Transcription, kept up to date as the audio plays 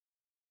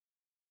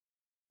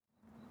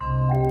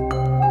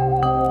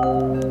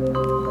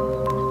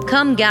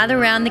Come gather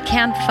round the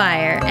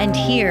campfire and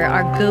hear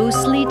our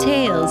ghostly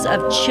tales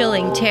of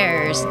chilling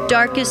terrors,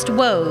 darkest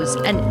woes,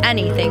 and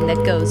anything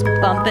that goes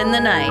bump in the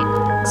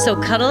night. So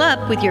cuddle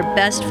up with your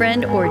best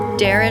friend or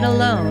dare it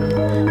alone.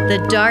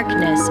 The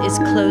darkness is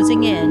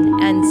closing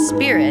in and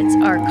spirits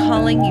are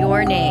calling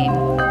your name.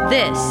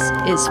 This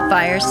is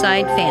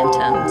Fireside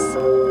Phantoms.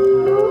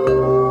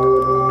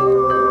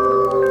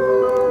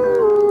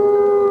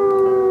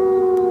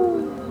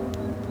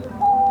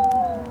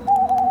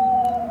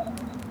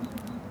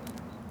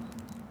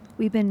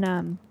 We've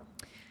been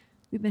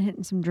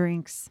hitting some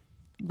drinks,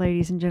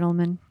 ladies and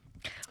gentlemen.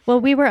 Well,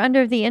 we were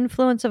under the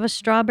influence of a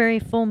strawberry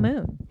full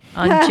moon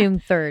on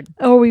June 3rd.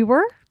 Oh, we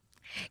were?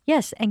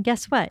 Yes, and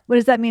guess what? What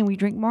does that mean? We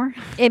drink more?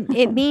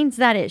 It means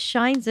that it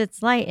shines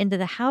its light into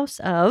the house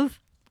of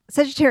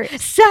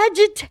Sagittarius.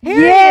 Sagittarius.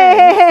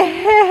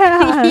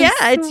 Yeah. Yeah,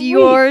 it's Sweet.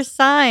 your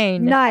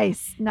sign.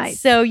 Nice.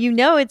 So you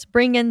know it's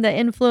bringing the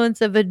influence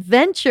of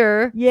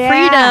adventure, Yeah.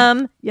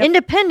 freedom, Yep.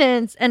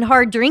 independence, and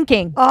hard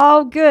drinking.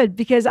 Oh, good,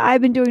 because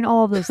I've been doing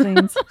all of those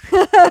things.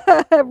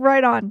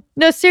 Right on.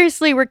 No,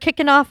 seriously, we're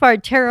kicking off our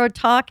tarot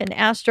talk and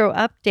Astro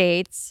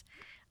updates.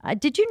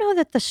 Did you know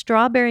that the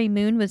strawberry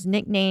moon was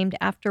nicknamed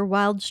after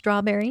wild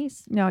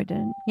strawberries? No, I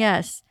didn't.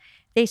 Yes.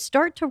 They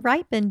start to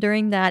ripen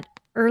during that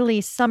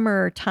early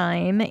summer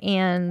time,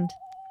 and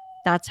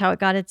that's how it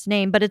got its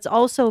name. But it's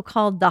also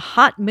called the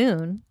hot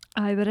moon.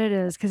 I bet it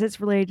is, because it's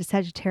related to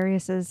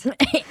Sagittarius's.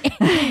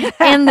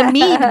 And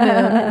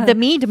the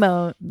mead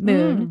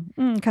moon,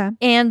 Okay.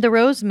 and the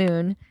rose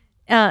moon.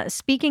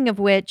 Speaking of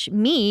which,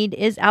 mead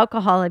is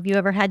alcohol. Have you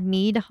ever had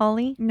mead,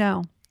 Holly?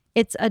 No.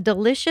 It's a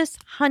delicious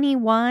honey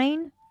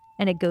wine,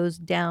 and it goes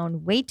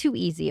down way too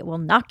easy. It will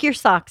knock your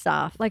socks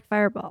off. Like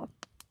Fireball.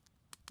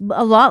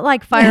 A lot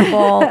like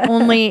Fireball,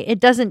 only it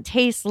doesn't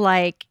taste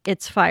like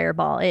it's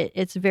Fireball.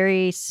 It's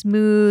very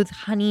smooth,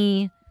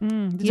 honey.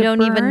 Does You it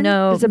don't even burn?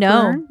 know. Does it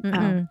No. burn?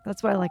 Mm-mm. Oh,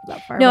 that's what I like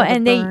about Fireball. No, the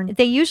and burn.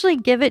 they usually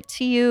give it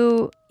to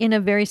you in a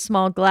very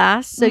small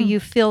glass, so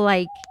you feel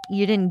like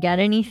you didn't get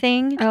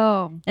anything.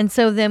 Oh. And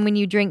so then when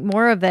you drink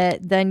more of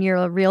it, then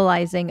you're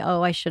realizing,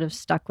 oh, I should have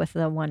stuck with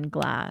the one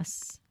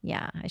glass.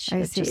 Yeah, I should I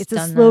have see. just It's a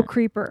done slow that.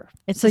 creeper.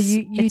 It's so a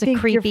you it's a think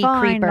creepy you're fine,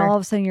 creeper. and all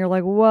of a sudden you're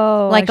like,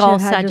 whoa. Like I all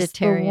should have had just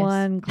the Sagittarius.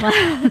 one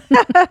glass.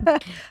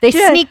 They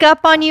Yeah. sneak up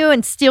on you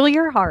and steal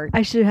your heart.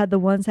 I should have had the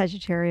one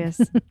Sagittarius.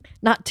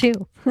 Not two.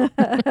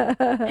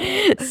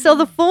 So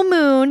the full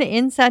moon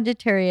in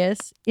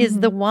Sagittarius is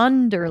the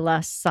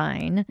wanderlust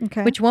sign,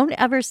 Okay. which won't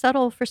ever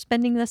settle for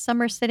spending the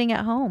summer sitting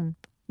at home.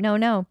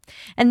 No.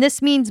 And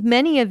this means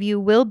many of you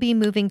will be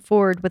moving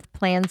forward with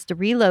plans to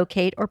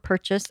relocate or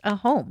purchase a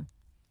home.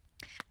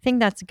 I think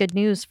that's good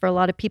news for a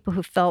lot of people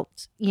who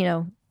felt,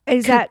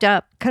 Is cooped that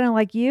up. kind of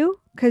like you?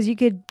 Because you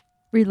could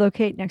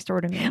relocate next door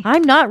to me.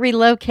 I'm not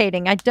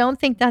relocating. I don't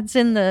think that's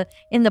in the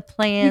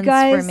plans You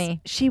guys, for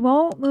me. she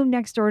won't move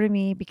next door to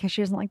me because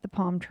she doesn't like the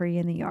palm tree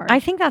in the yard. I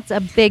think that's a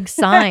big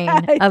sign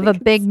of a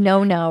think big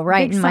no-no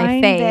right Big in my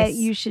sign face. that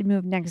you should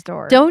move next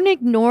door. Don't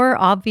ignore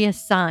obvious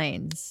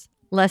signs.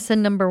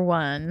 Lesson number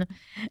 1.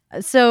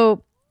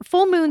 So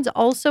full moons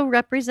also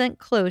represent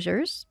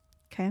closures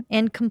Okay.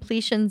 and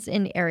completions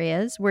in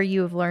areas where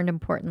you have learned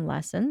important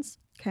lessons.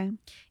 Okay.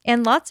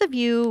 And lots of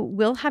you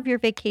will have your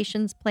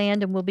vacations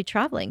planned and will be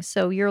traveling.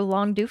 So you're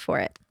long due for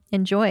it.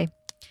 Enjoy.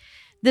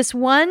 This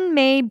one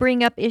may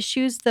bring up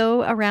issues,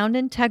 though, around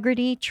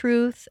integrity,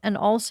 truth, and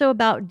also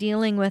about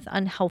dealing with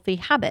unhealthy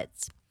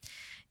habits.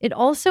 It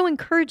also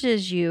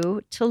encourages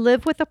you to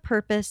live with a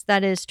purpose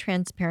that is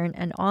transparent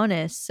and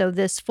honest. So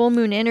this full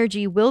moon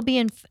energy will be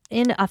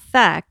in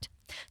effect.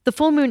 The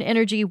full moon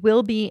energy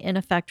will be in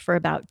effect for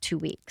about 2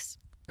 weeks.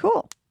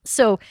 Cool.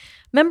 So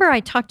remember I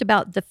talked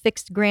about the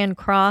fixed grand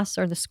cross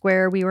or the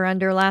square we were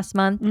under last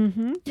month?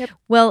 Mm-hmm. Yep.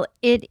 Well,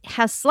 it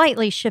has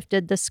slightly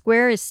shifted. The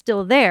square is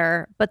still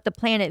there, but the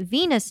planet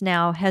Venus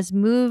now has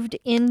moved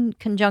in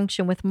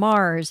conjunction with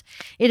Mars.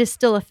 It is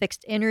still a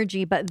fixed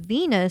energy, but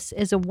Venus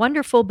is a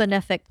wonderful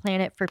benefic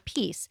planet for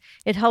peace.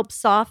 It helps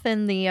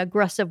soften the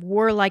aggressive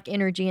warlike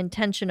energy and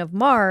tension of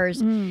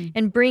Mars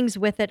and brings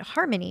with it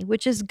harmony,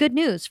 which is good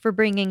news for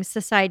bringing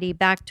society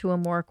back to a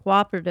more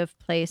cooperative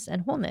place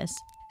and wholeness.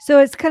 So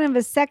it's kind of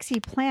a sexy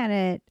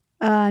planet.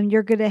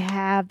 You're going to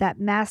have that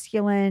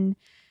masculine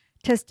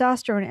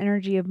testosterone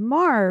energy of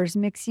Mars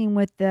mixing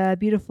with the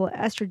beautiful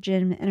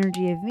estrogen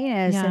energy of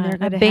Venus, Yeah, and they're a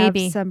going to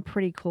baby. have some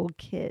pretty cool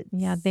kids.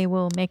 Yeah, they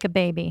will make a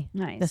baby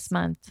Nice. this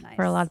month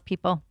for a Nice. lot of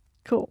people.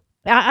 Cool.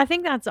 I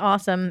think that's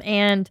awesome.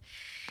 And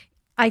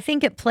I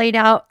think it played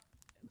out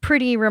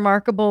pretty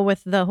remarkable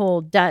with the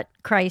whole debt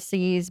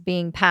crises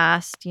being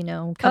passed,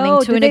 coming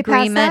to did an they pass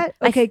agreement.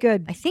 that? Okay,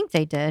 good. I think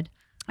they did.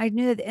 I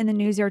knew that in the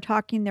news they were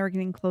talking, they were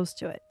getting close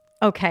to it.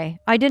 Okay.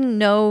 I didn't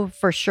know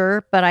for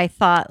sure, but I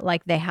thought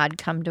like they had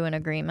come to an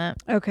agreement.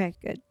 Okay,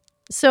 good.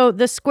 So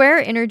the square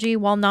energy,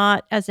 while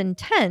not as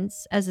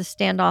intense as the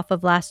standoff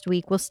of last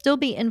week, will still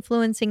be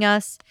influencing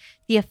us.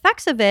 The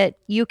effects of it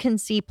you can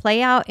see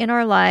play out in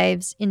our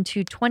lives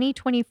into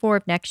 2024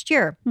 of next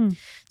year.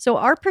 So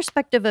our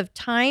perspective of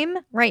time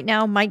right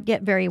now might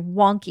get very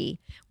wonky.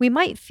 We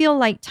might feel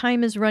like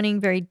time is running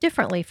very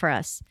differently for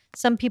us.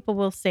 Some people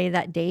will say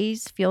that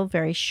days feel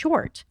very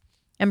short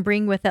and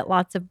bring with it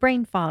lots of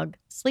brain fog,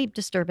 sleep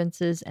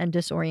disturbances, and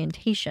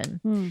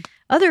disorientation.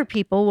 Other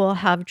people will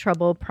have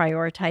trouble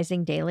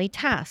prioritizing daily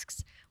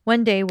tasks.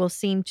 One day will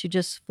seem to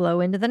just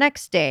flow into the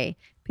next day.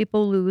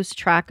 People lose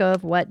track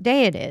of what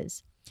day it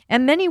is.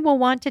 And many will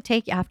want to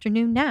take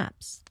afternoon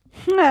naps.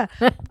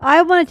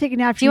 I want to take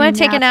an afternoon Do you want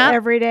to take a nap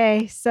every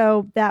day,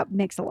 so that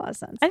makes a lot of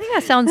sense. I think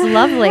that sounds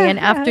lovely, an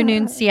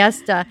afternoon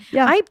siesta.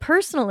 Yeah. I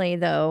personally,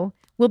 though,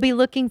 will be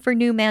looking for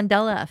new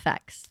Mandela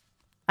effects.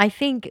 I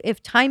think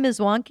if time is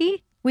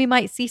wonky, we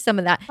might see some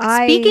of that.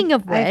 Speaking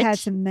of which, I've had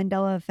some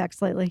Mandela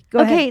effects lately. Go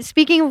ahead.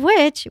 Speaking of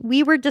which,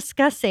 we were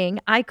discussing,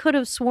 I could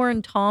have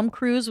sworn Tom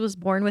Cruise was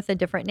born with a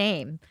different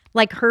name,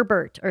 like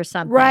Herbert or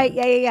something. Right.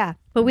 Yeah.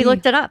 But we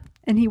looked it up.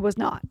 And he was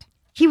not.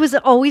 He was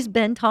always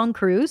been Tom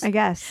Cruise? I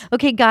guess.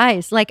 Okay,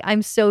 guys,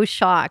 I'm so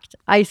shocked.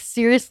 I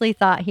seriously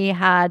thought he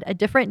had a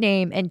different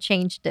name and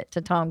changed it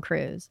to Tom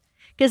Cruise.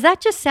 Because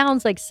that just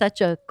sounds like such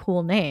a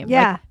cool name.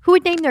 Yeah. Who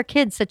would name their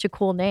kids such a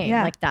cool name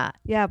like that?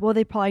 Yeah. Well,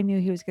 they probably knew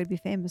he was going to be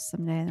famous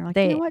someday. And they're like,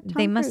 They, you know what?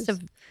 they must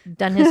have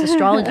done his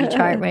astrology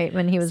chart right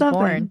when he was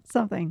born.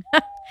 Something.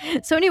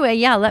 So anyway,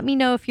 let me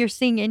know if you're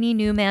seeing any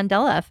new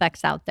Mandela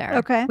effects out there.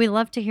 Okay. We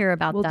love to hear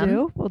about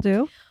them. We'll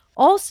do.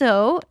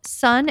 Also,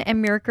 Sun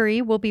and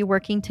Mercury will be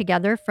working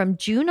together from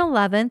June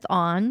 11th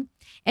on.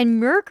 And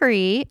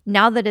Mercury,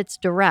 now that it's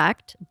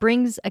direct,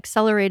 brings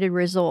accelerated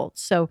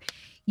results. So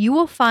you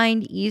will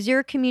find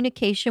easier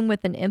communication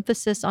with an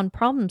emphasis on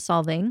problem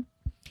solving.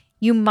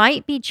 You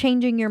might be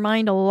changing your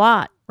mind a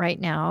lot right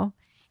now.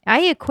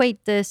 I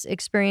equate this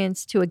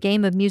experience to a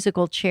game of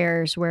musical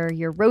chairs where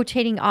you're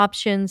rotating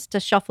options to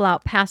shuffle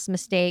out past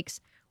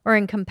mistakes or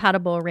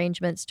incompatible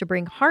arrangements to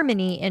bring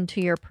harmony into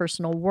your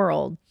personal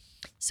world.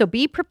 So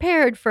be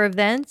prepared for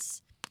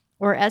events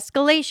or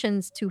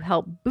escalations to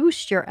help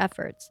boost your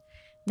efforts.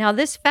 Now,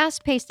 this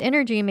fast-paced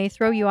energy may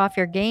throw you off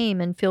your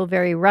game and feel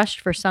very rushed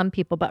for some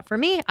people, but for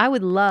me, I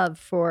would love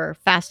for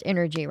fast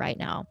energy right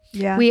now.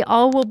 Yeah. We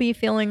all will be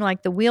feeling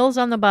like the wheels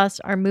on the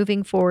bus are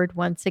moving forward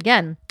once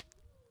again.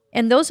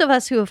 And those of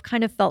us who have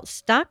kind of felt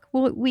stuck,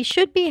 we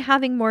should be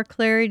having more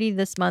clarity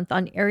this month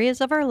on areas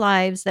of our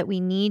lives that we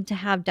need to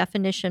have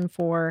definition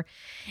for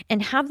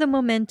and have the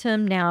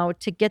momentum now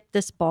to get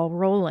this ball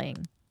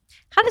rolling.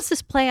 How does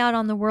this play out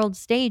on the world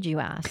stage, you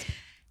ask?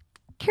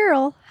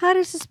 Carol, how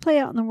does this play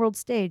out on the world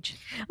stage?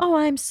 Oh,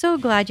 I'm so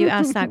glad you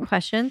asked that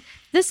question.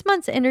 This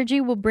month's energy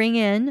will bring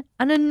in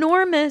an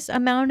enormous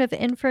amount of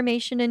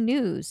information and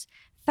news,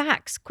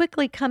 facts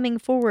quickly coming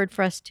forward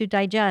for us to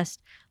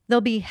digest. There'll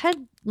be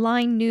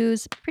headline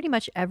news pretty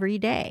much every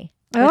day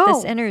with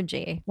this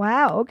energy.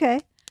 Wow.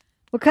 Okay.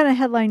 What kind of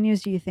headline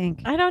news do you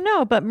think? I don't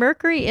know, but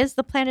Mercury is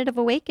the planet of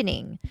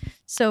awakening.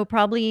 So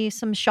probably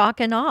some shock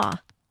and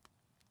awe.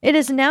 It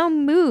has now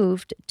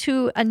moved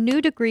to a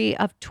new degree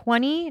of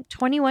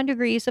 21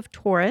 degrees of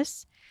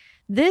Taurus.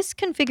 This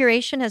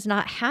configuration has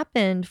not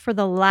happened for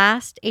the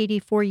last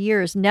 84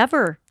 years,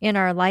 never in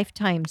our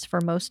lifetimes for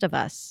most of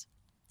us.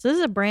 So this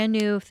is a brand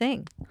new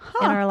thing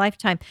in our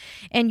lifetime.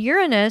 And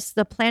Uranus,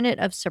 the planet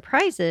of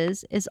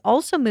surprises, is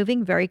also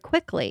moving very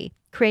quickly,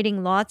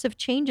 creating lots of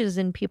changes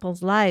in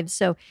people's lives.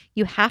 So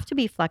you have to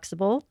be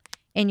flexible,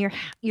 and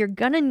you're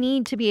going to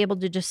need to be able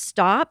to just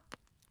stop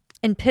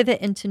and pivot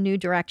into new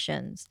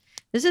directions.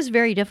 This is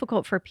very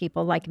difficult for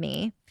people like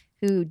me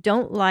who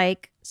don't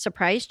like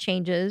surprise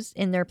changes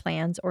in their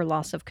plans or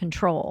loss of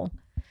control.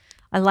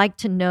 I like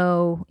to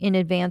know in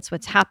advance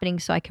what's happening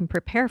so I can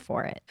prepare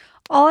for it.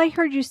 All I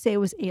heard you say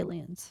was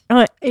aliens.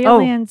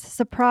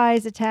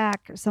 Surprise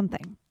attack or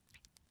something.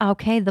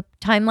 Okay, the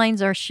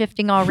timelines are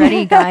shifting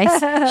already, guys.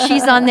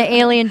 She's on the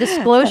alien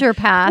disclosure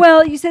path.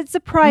 Well, you said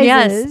surprises.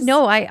 Yes,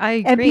 no, I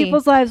agree. And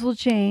people's lives will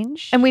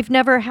change. And we've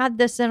never had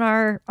this in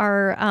our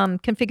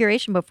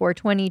configuration before,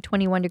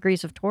 21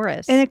 degrees of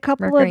Taurus. In a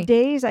couple Mercury. of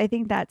days, I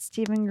think that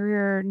Stephen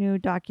Greer new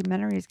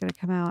documentary is going to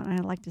come out. And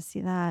I'd like to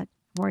see that,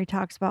 where he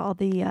talks about all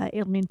the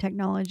alien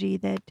technology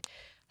that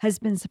has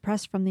been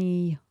suppressed from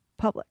the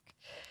public.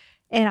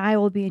 And I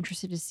will be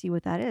interested to see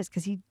what that is,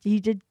 because he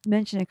did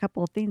mention a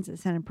couple of things that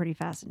sounded pretty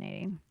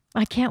fascinating.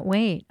 I can't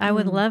wait. I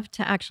would love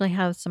to actually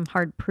have some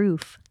hard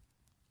proof.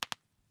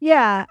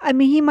 Yeah. I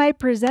mean, he might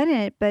present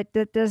it, but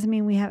that doesn't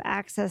mean we have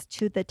access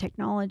to the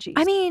technology.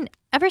 I mean,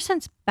 ever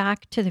since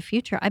Back to the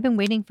Future, I've been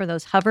waiting for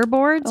those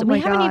hoverboards. Oh We my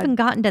haven't God. even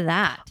gotten to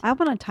that. I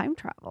want to time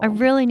travel. I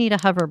really need a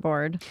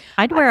hoverboard.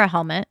 I'd wear a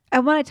helmet. I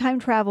want to time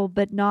travel,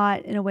 but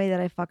not in a way that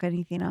I fuck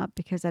anything up,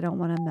 because I don't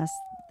want to mess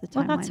the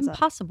Well, timelines that's up.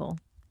 impossible.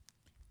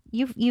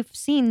 you've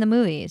seen the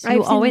movies. I've You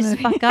seen the always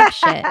movie. fuck up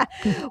shit.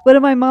 What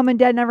if my mom and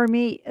dad never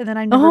meet and then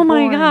I'm never Oh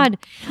my born? God.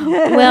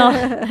 Well,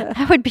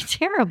 that would be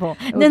terrible.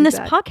 would Then be this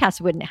bad.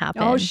 podcast wouldn't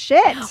happen. Oh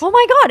shit. Oh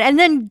my God. And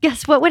then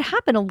guess what would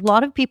happen? A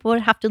lot of people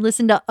would have to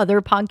listen to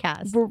other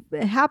podcasts.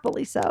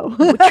 Happily so.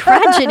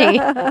 Tragedy.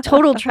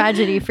 Total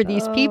tragedy for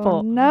these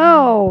people.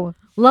 No.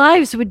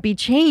 Lives would be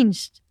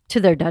changed to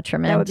their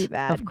detriment. That would be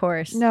bad. Of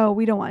course. No,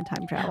 we don't want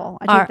time travel.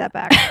 I take that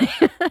back.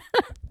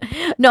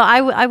 No,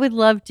 I would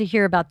love to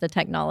hear about the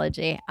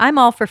technology. I'm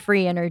all for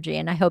free energy,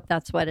 and I hope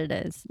that's what it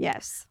is.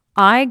 Yes.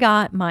 I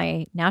got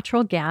my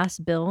natural gas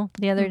bill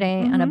the other day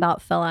and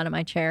about fell out of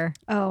my chair.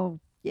 Oh,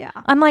 yeah.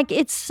 I'm like,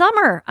 it's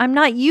summer. I'm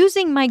not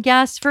using my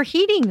gas for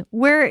heating.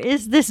 Where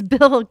is this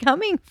bill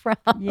coming from?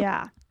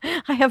 Yeah.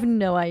 I have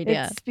no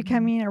idea. It's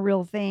becoming a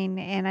real thing,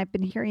 and I've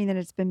been hearing that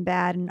it's been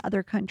bad in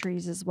other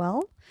countries as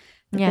well.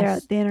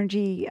 Yes. The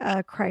energy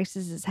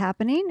crisis is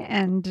happening,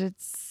 and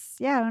it's,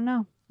 I don't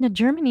know. Now,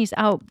 Germany's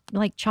out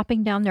like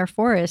chopping down their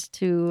forest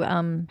to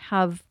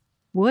have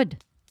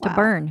wood to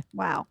burn.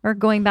 Wow. Or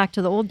going back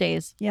to the old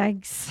days.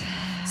 Yikes.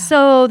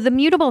 So the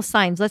mutable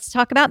signs, let's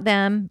talk about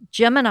them.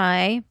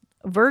 Gemini,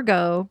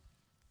 Virgo.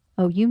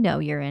 Oh, you know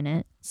you're in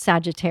it.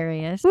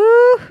 Sagittarius.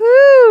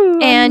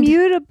 Woohoo! And-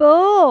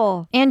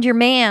 Immutable. And your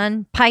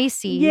man,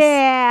 Pisces.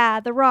 Yeah,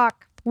 the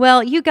rock.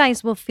 Well, you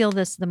guys will feel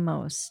this the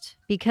most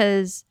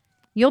because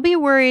you'll be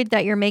worried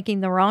that you're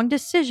making the wrong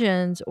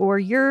decisions or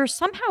you're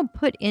somehow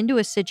put into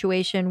a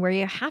situation where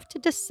you have to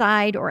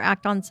decide or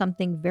act on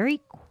something very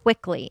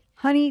quickly.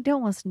 Honey,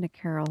 don't listen to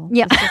Carol.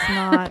 Yeah. It's just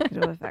not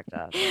going to affect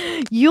us.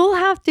 You'll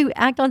have to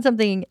act on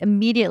something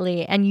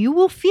immediately and you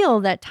will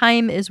feel that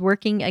time is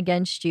working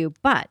against you.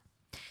 But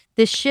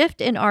this shift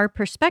in our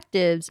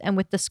perspectives and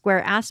with the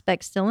square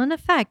aspect still in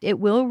effect, it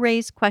will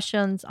raise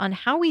questions on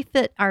how we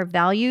fit our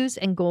values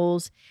and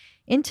goals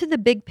into the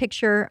big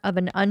picture of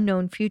an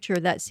unknown future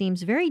that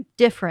seems very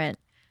different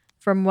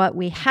from what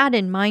we had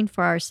in mind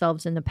for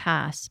ourselves in the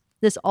past.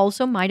 This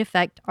also might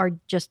affect our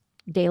just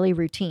daily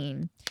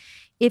routine.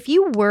 If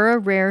you were a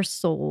rare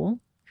soul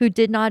who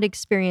did not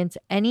experience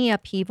any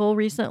upheaval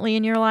recently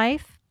in your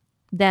life,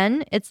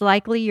 then it's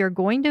likely you're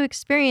going to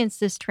experience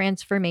this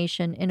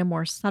transformation in a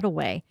more subtle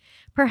way.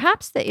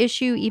 Perhaps the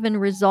issue even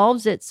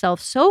resolves itself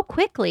so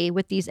quickly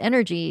with these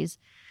energies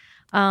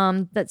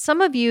that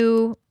some of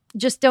you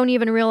just don't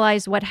even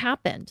realize what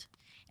happened.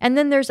 And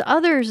then there's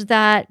others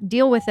that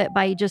deal with it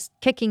by just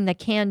kicking the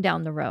can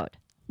down the road.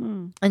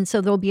 And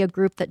so there'll be a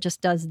group that just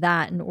does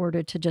that in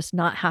order to just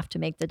not have to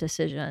make the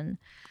decision.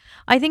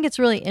 I think it's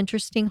really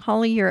interesting,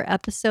 Holly, your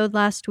episode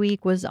last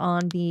week was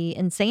on the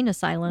insane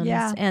asylums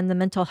and the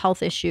mental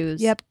health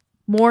issues. Yep.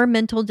 More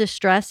mental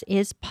distress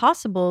is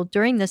possible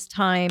during this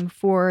time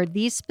for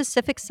these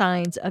specific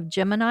signs of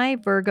Gemini,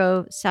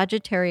 Virgo,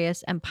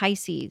 Sagittarius, and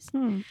Pisces.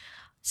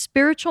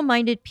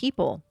 Spiritual-minded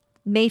people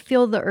may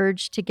feel the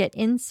urge to get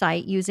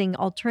insight using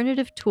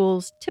alternative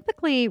tools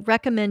typically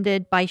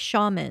recommended by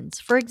shamans.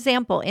 For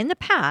example, in the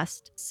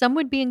past, some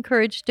would be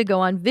encouraged to go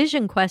on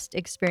vision quest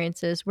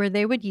experiences where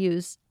they would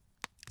use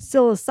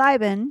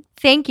Psilocybin.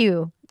 thank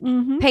you,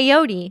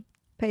 peyote,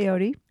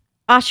 Peyote.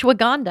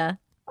 ashwagandha,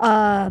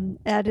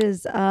 That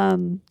is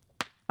ayahuasca.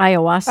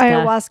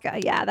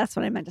 ayahuasca. Yeah, that's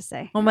what I meant to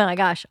say. Oh my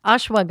gosh,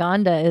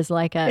 ashwagandha is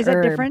like a Is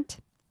herb. that different?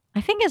 I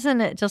think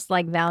isn't it just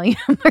like Valium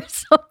or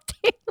something?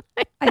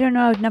 I don't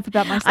know enough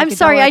about my psychedelics. I'm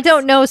sorry, I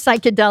don't know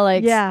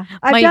psychedelics. Yeah.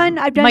 I've done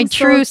my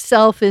true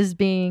self is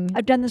being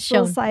I've done the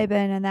shown. psilocybin,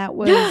 and that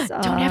was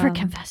Don't ever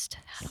confess to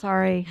that.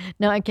 Sorry.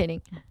 No, I'm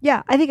kidding.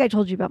 Yeah, I think I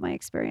told you about my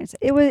experience.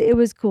 It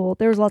was cool.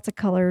 There was lots of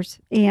colors,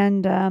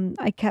 and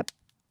I kept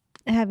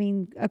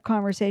having a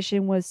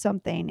conversation with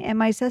something, and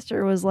my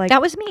sister was like,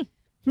 That was me.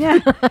 "Yeah."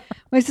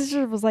 My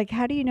sister was like,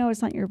 "How do you know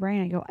it's not your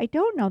brain?" I go, "I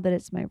don't know that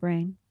it's my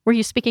brain." Were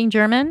you speaking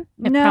German?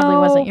 It No, probably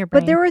wasn't your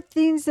brain. but there were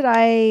things that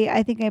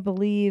I think I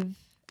believe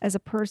as a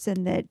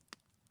person that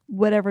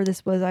whatever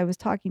this was I was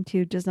talking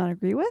to does not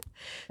agree with.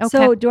 Okay.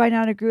 So do I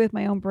not agree with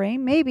my own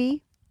brain?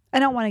 Maybe. I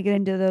don't want to get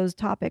into those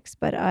topics,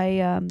 but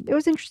it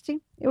was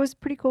interesting. It was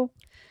pretty cool.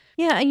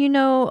 Yeah, and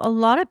a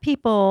lot of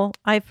people,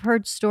 I've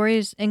heard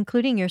stories,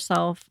 including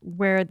yourself,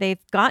 where they've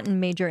gotten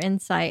major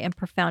insight and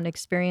profound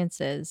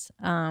experiences.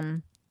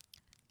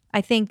 I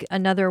think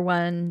another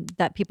one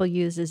that people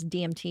use is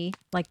DMT,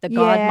 like the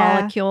God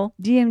molecule.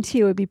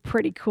 DMT would be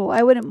pretty cool.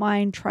 I wouldn't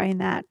mind trying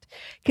that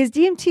because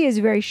DMT is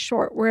very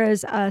short,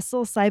 whereas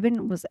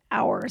psilocybin was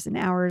hours and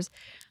hours.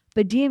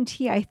 But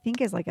DMT, I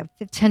think, is like a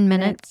 10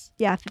 minutes.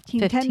 Yeah,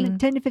 10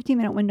 to 15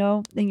 minute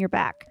window, then you're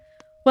back.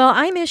 Well,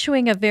 I'm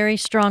issuing a very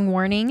strong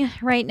warning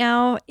right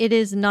now. It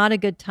is not a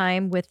good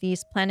time with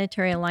these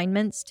planetary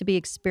alignments to be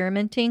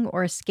experimenting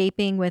or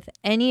escaping with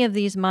any of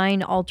these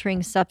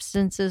mind-altering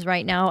substances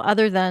right now,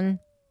 other than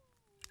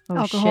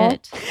alcohol.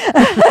 Shit.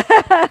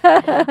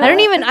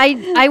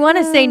 I want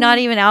to say not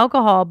even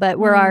alcohol, but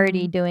we're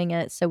already doing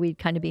it, so we'd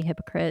kind of be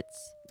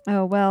hypocrites.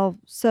 Oh, well,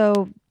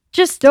 so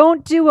Just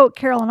Don't do what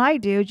Carol and I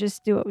do,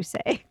 just do what we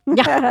say.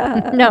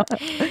 yeah, no.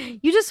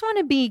 You just want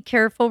to be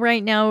careful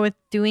right now with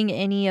doing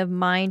any of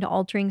mind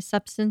altering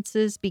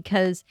substances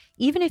because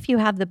even if you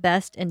have the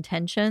best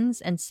intentions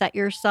and set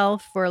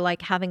yourself for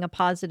like having a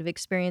positive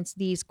experience,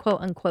 these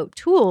quote unquote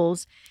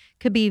tools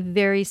could be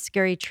very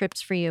scary trips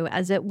for you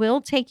as it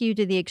will take you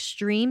to the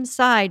extreme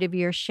side of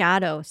your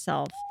shadow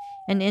self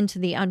and into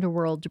the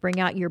underworld to bring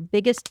out your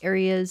biggest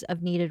areas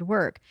of needed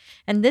work.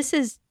 And this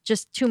is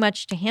just too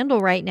much to handle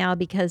right now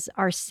because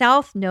our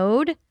south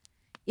node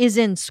is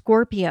in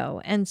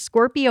Scorpio, and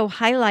Scorpio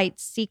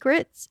highlights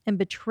secrets and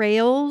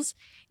betrayals,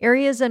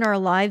 areas in our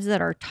lives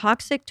that are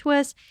toxic to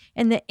us,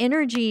 and the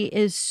energy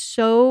is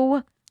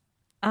so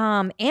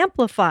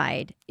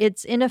amplified.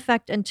 It's in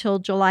effect until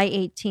July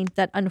 18th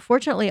that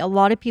unfortunately a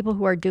lot of people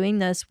who are doing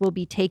this will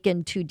be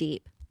taken too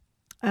deep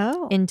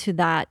Oh. into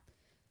that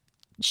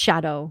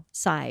shadow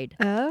side.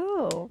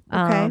 Oh.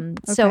 Okay.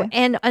 So Okay.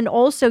 and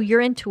also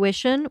your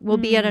intuition will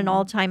be at an Mm.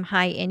 all-time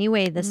high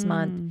anyway this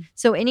month. Mm.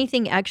 So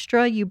anything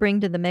extra you bring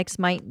to the mix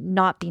might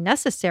not be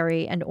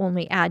necessary and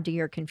only add to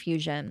your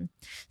confusion.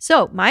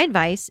 So my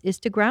advice is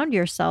to ground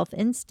yourself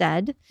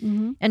instead.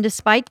 Mhm. And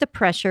despite the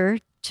pressure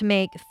to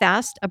make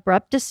fast,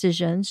 abrupt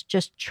decisions,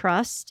 just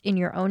trust in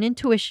your own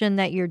intuition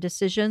that your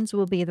decisions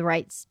will be the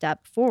right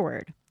step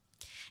forward.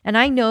 And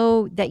I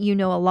know that you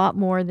know a lot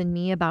more than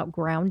me about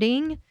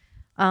grounding.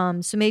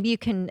 So maybe you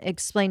can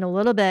explain a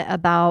little bit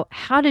about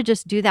how to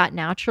just do that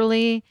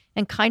naturally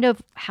and kind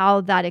of how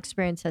that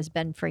experience has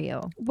been for you.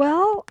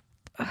 Well,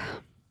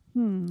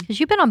 Because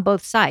you've been on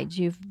both sides.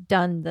 You've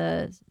done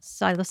the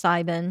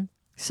psilocybin.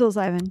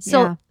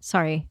 psilocybin.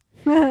 Sorry.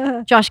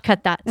 Yeah. Josh,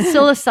 cut that.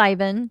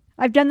 Psilocybin.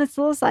 I've done the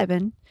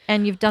psilocybin.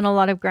 And you've done a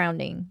lot of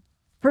grounding.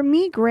 For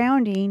me,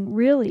 grounding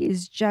really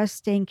is just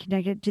staying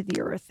connected to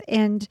the earth.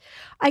 And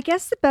I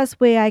guess the best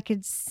way I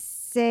could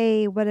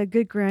say what a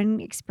good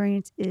grounding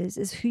experience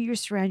is who you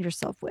surround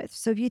yourself with.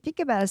 So if you think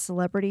about a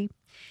celebrity,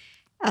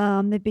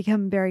 they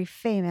become very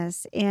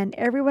famous, and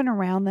everyone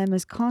around them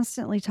is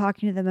constantly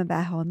talking to them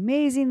about how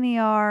amazing they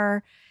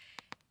are.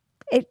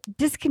 It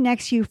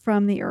disconnects you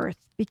from the earth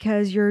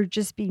because you're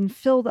just being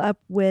filled up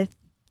with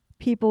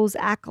people's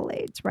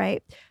accolades,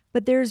 right?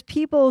 But there's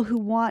people who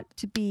want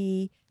to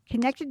be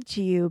connected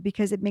to you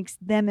because it makes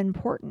them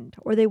important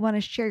or they want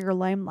to share your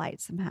limelight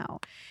somehow.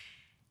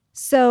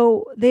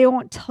 So they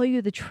won't tell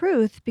you the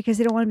truth because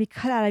they don't want to be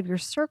cut out of your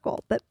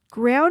circle. But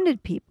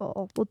grounded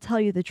people will tell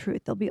you the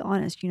truth. They'll be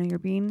honest. You're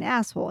being an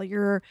asshole.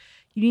 You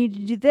need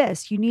to do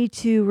this. You need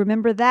to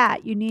remember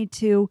that. You need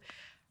to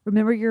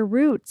remember your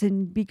roots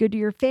and be good to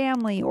your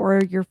family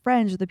or your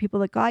friends or the people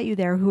that got you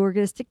there who are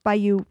going to stick by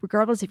you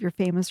regardless if you're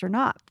famous or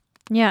not.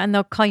 Yeah, and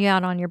they'll call you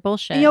out on your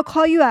bullshit. And you'll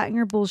call you out on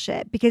your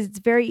bullshit because it's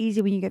very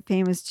easy when you get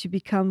famous to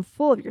become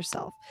full of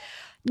yourself.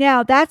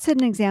 Now, that's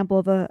an example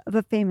of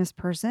a famous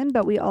person,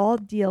 but we all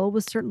deal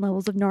with certain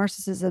levels of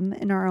narcissism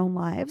in our own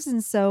lives.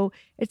 And so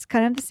it's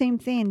kind of the same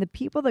thing. The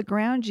people that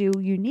ground you,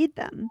 you need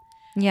them.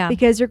 Yeah.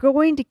 Because they're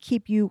going to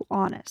keep you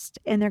honest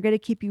and they're going to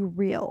keep you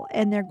real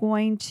and they're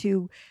going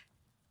to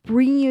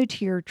bring you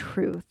to your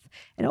truth.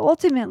 And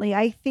ultimately,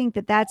 I think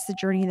that that's the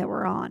journey that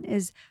we're on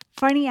is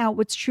finding out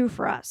what's true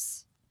for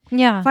us.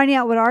 Yeah. Finding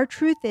out what our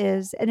truth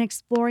is and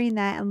exploring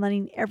that and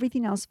letting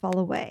everything else fall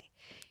away.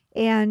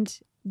 And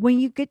when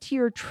you get to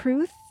your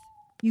truth,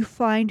 you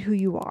find who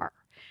you are.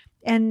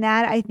 And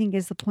that I think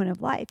is the point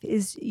of life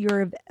is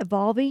you're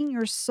evolving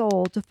your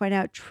soul to find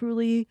out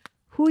truly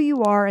who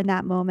you are in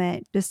that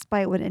moment,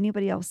 despite what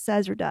anybody else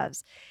says or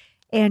does,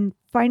 and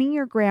finding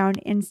your ground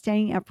and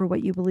standing up for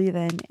what you believe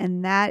in.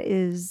 And that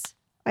is,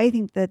 I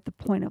think, that the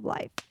point of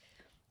life.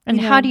 And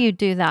how do you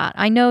do that?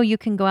 I know you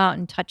can go out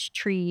and touch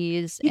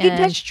trees. You can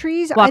touch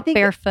trees. Walk I think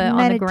barefoot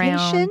on the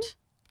ground.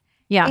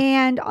 Yeah.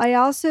 And I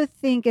also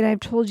think, and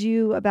I've told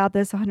you about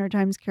this 100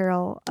 times,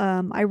 Carol,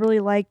 I really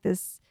like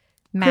this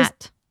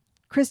Matt.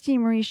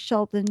 Christine Marie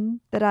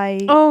Shelton that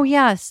Oh,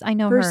 yes. I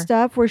know her.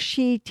 stuff where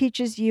she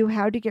teaches you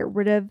how to get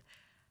rid of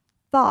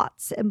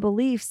thoughts and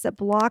beliefs that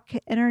block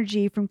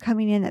energy from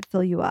coming in that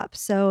fill you up.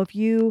 So if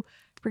you,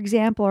 for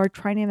example, are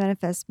trying to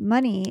manifest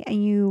money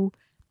and you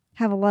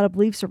have a lot of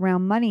beliefs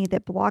around money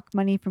that block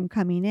money from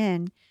coming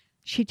in,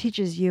 she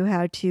teaches you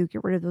how to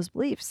get rid of those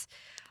beliefs.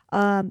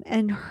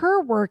 And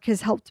her work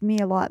has helped me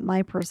a lot in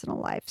my personal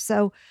life.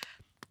 So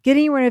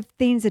getting rid of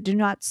things that do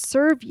not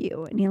serve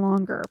you any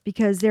longer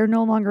because they're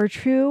no longer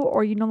true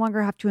or you no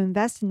longer have to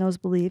invest in those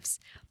beliefs,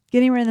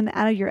 getting rid of them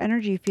out of your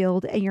energy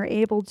field and you're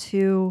able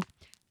to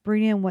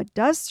bring in what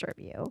does serve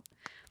you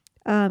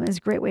is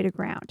a great way to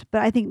ground.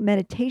 But I think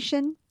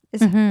meditation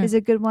is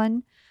a good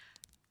one.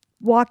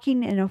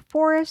 Walking in a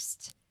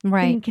forest,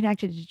 being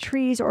connected to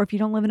trees, or if you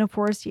don't live in a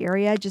foresty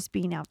area, just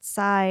being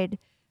outside.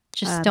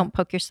 Just don't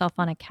poke yourself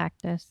on a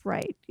cactus.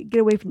 Right. Get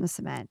away from the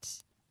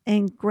cement.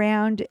 and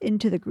ground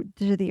into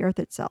the earth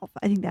itself.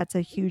 I think that's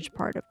a huge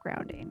part of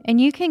grounding.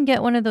 And you can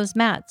get one of those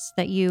mats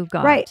that you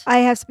got. Right. I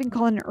have something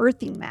called an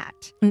earthing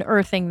mat. An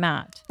earthing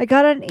mat. I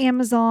got it on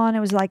Amazon. It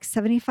was like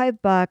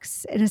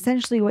 $75. And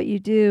essentially what you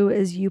do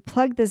is you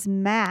plug this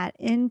mat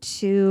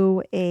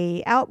into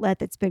a outlet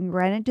that's been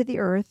ground into the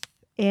earth,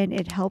 and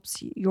it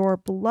helps your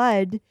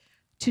blood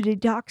to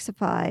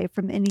detoxify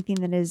from anything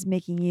that is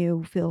making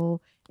you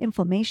feel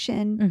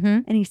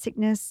inflammation, any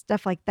sickness,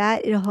 stuff like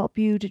that. It'll help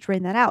you to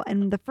drain that out.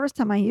 And the first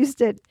time I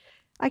used it,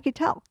 I could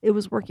tell it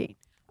was working.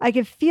 I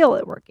could feel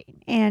it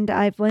working. And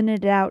I've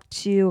lended it out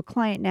to a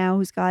client now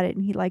who's got it,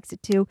 and he likes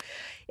it too.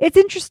 It's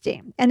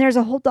interesting. And there's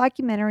a whole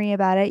documentary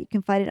about it. You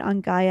can find it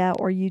on Gaia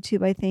or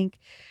YouTube, I think.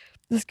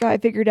 This guy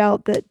figured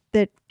out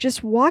that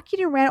just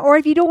walking around, or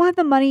if you don't want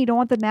the money, you don't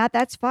want the mat,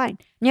 that's fine.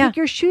 Yeah. Take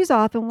your shoes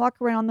off and walk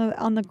around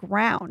on the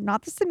ground,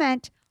 not the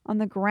cement, on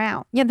the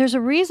ground. Yeah, there's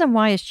a reason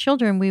why as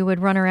children we would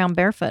run around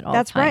barefoot all the time.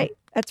 That's right.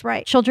 That's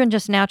right. Children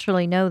just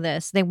naturally know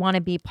this. They want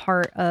to be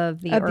part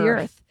of the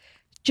earth.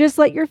 Just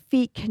let your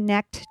feet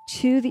connect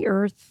to the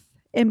earth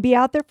and be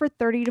out there for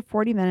 30 to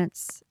 40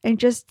 minutes and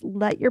just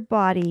let your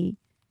body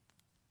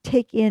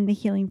take in the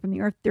healing from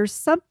the earth. There's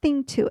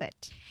something to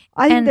it.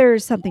 I think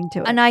there's something to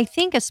it. And I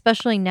think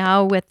especially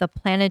now with the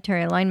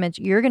planetary alignments,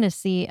 you're going to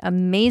see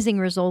amazing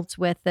results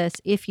with this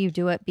if you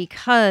do it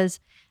because,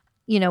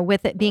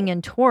 with it being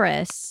in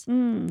Taurus, that's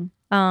an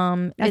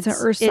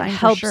earth sign. It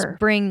helps for sure.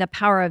 bring the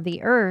power of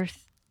the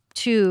earth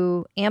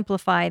to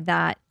amplify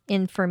that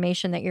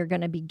information that you're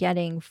going to be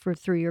getting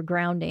through your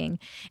grounding.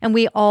 And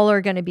we all are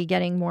going to be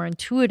getting more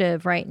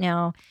intuitive right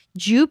now.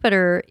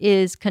 Jupiter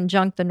is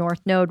conjunct the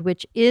North Node,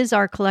 which is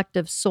our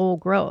collective soul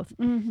growth.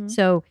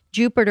 So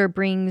Jupiter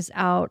brings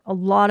out a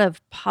lot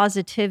of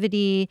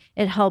positivity.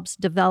 It helps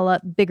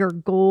develop bigger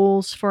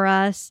goals for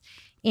us.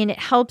 And it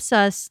helps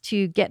us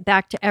to get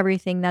back to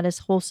everything that is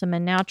wholesome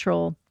and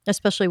natural,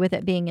 especially with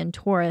it being in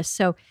Taurus.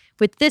 So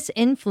with this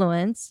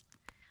influence,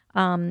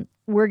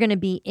 we're going to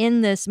be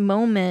in this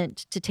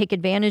moment to take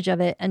advantage of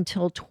it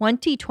until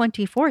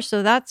 2024.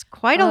 So that's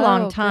quite a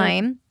long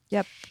time. Good.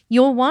 Yep.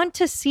 You'll want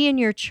to see in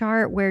your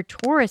chart where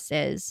Taurus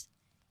is.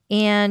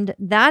 And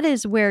that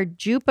is where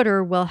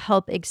Jupiter will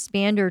help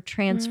expand or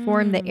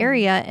transform the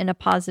area in a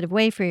positive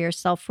way for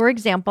yourself. For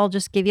example, I'll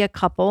just give you a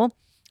couple.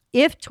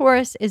 If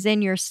Taurus is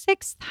in your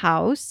 6th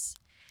house,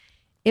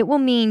 it will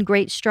mean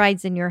great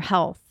strides in your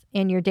health,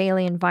 in your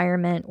daily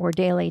environment or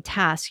daily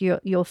tasks.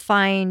 You'll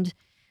find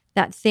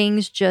that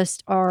things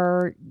just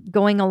are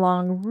going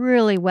along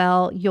really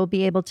well. You'll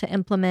be able to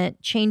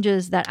implement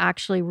changes that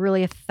actually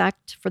really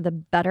affect for the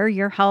better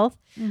your health.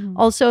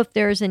 Also, if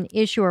there's an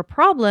issue or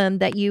problem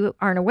that you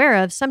aren't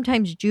aware of,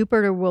 sometimes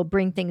Jupiter will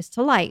bring things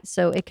to light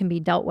so it can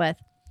be dealt with.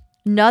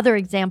 Another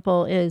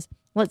example is,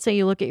 let's say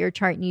you look at your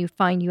chart and you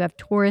find you have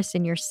Taurus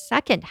in your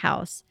 2nd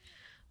house.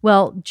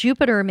 Well,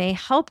 Jupiter may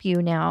help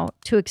you now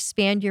to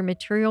expand your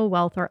material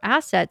wealth or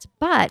assets,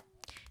 but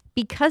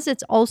because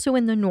it's also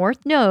in the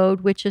North Node,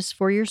 which is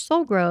for your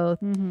soul growth,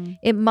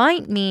 it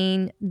might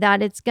mean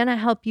that it's going to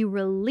help you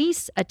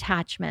release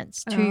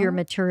attachments to your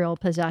material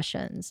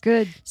possessions.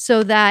 Good.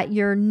 So that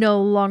you're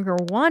no longer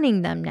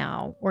wanting them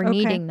now or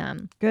needing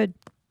them. Good.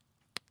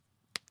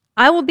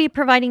 I will be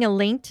providing a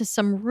link to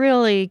some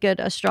really good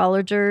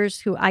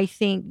astrologers who I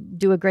think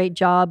do a great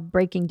job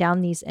breaking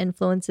down these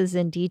influences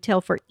in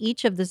detail for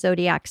each of the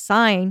zodiac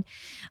sign.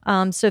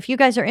 So if you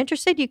guys are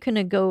interested, you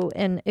can go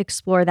and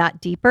explore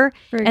that deeper.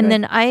 Very and good.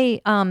 then I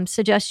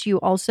suggest you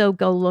also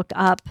go look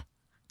up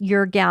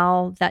your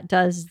gal that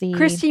does the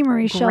Christy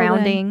Marie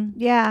grounding. Sheldon.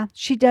 Yeah,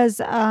 she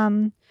does.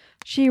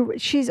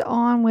 She's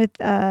on with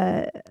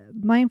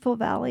Mindful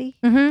Valley.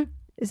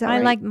 Is that right?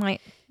 I like my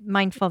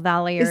Mindful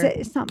Valley. Or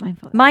It's not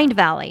Mindful Valley. Mind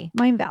Valley.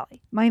 Mind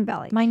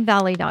Valley.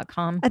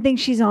 Mindvalley.com. I think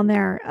she's on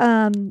there.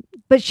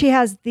 But she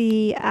has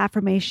the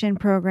affirmation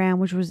program,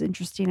 which was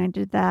interesting. I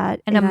did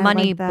that. And a I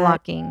money like that.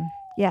 blocking.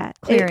 Yeah.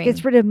 Clearing. It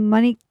gets rid of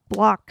money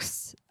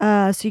blocks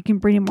so you can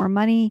bring in more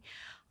money.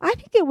 I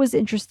think it was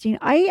interesting.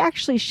 I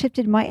actually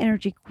shifted my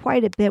energy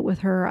quite a bit with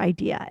her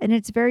idea. And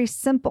it's very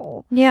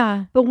simple.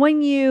 Yeah. But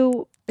when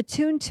you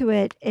attune to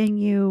it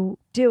and you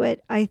do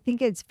it, I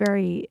think it's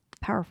very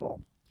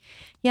powerful.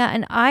 Yeah,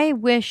 and I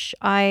wish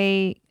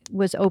I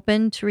was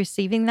open to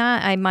receiving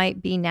that. I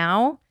might be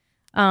now.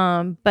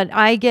 But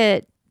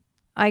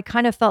I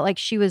kind of felt like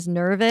she was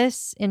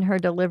nervous in her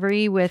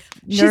delivery with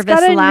She's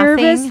got a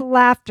nervous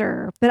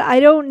laughter, but I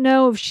don't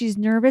know if she's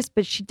nervous,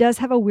 but she does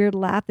have a weird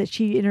laugh that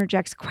she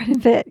interjects quite a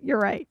bit. You're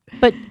right.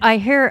 But I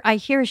hear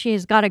she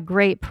has got a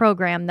great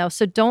program though,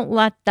 so don't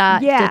let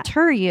that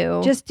deter you.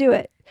 Just do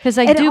it. Because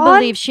I do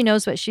believe she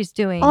knows what she's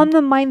doing. On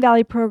the Mind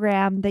Valley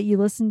program that you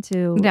listen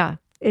to, yeah.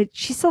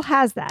 She still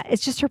has that.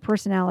 It's just her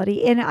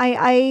personality. And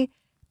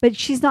but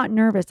she's not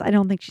nervous. I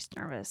don't think she's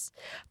nervous.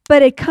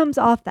 But it comes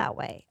off that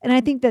way. And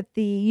I think that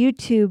the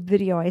YouTube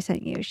video I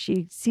sent you,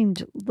 she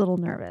seemed a little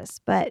nervous.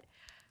 But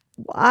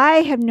I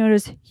have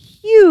noticed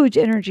huge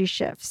energy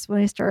shifts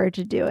when I started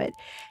to do it.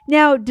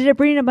 Now, did it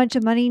bring in a bunch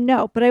of money?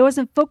 No. But I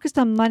wasn't focused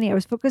on money. I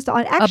was focused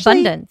on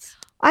abundance.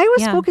 I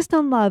was focused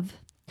on love.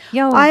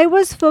 Yo, I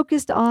was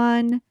focused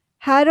on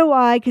how do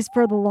I, because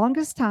for the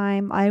longest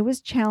time, I was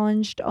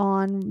challenged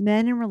on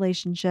men and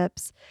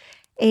relationships.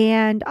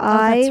 And oh,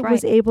 I that's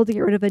was right. able to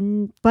get rid of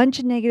a bunch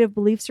of negative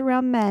beliefs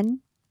around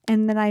men.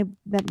 And then I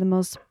met the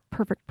most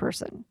perfect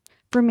person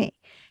for me.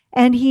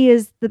 And he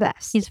is the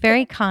best. He's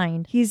very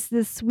kind. He's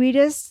the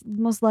sweetest,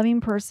 most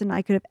loving person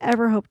I could have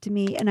ever hoped to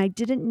meet. And I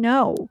didn't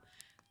know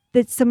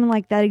that someone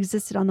like that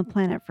existed on the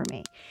planet for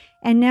me.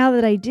 And now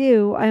that I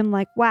do, I'm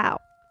like, wow.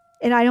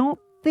 And I don't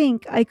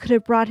think I could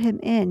have brought him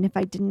in if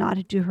I did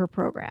not do her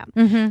program.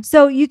 Mm-hmm.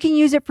 So you can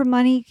use it for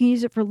money, you can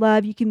use it for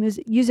love, you can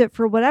use it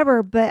for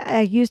whatever, but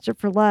I used it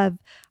for love.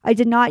 I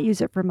did not use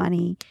it for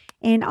money.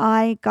 And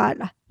I got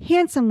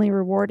handsomely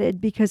rewarded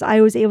because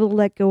I was able to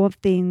let go of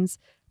things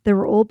that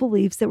were old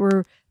beliefs that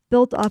were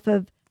built off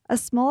of a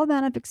small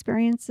amount of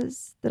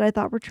experiences that I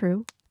thought were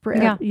true for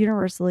Yeah.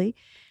 universally.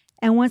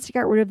 And once I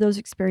got rid of those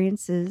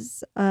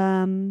experiences,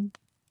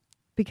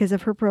 because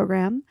of her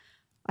program,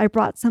 I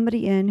brought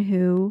somebody in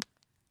who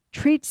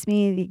treats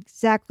me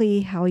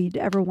exactly how you'd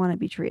ever want to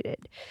be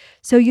treated.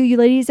 So you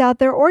ladies out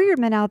there or your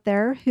men out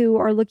there who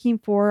are looking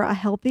for a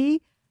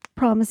healthy,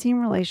 promising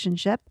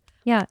relationship,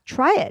 Yeah.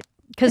 try it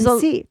Because and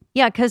see.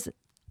 Yeah, because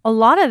a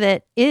lot of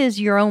it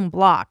is your own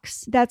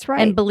blocks That's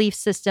right. and belief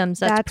systems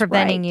that's That's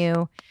preventing right.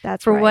 you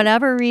That's for right.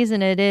 whatever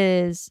reason it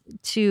is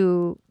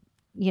to,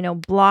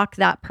 block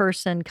that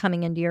person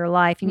coming into your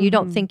life. And you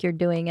don't Mhm. think you're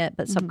doing it,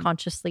 but Mhm.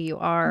 subconsciously you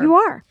are. You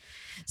are.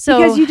 So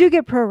Because you do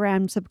get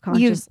programmed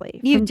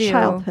subconsciously you from do.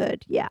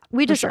 childhood. Yeah.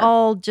 we for just sure.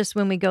 all just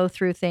when we go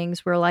through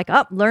things, we're like,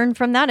 oh, learn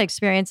from that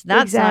experience.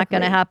 That's not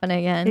going to Exactly. happen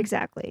again.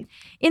 Exactly.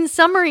 In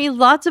summary,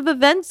 lots of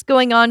events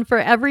going on for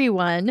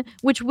everyone,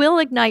 which will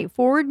ignite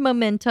forward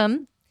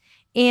momentum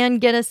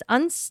and get us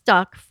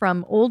unstuck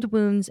from old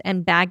wounds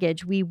and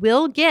baggage. We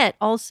will get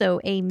also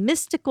a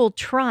mystical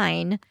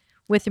trine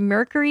with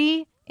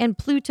Mercury and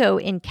Pluto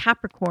in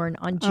Capricorn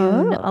on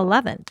June Oh.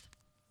 11th.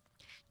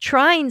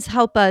 Trines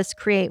help us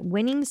create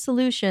winning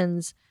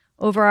solutions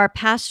over our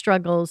past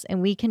struggles,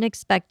 and we can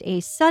expect a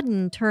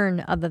sudden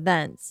turn of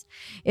events.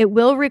 It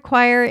will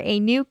require a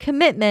new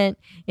commitment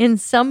in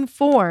some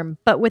form,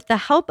 but with the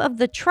help of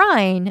the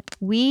trine,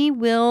 we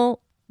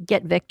will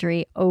get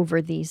victory over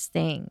these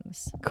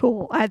things.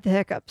 Cool. I had the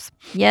hiccups.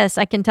 Yes,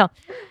 I can tell.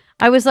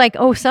 I was like,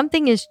 oh,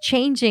 something is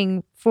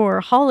changing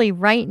for Holly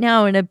right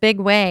now in a big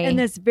way. In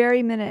this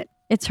very minute,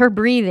 It's her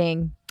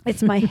breathing.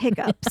 it's my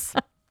hiccups.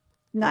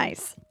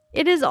 Nice.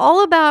 It is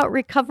all about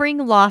recovering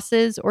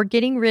losses or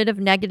getting rid of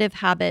negative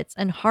habits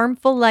and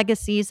harmful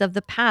legacies of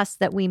the past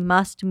that we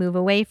must move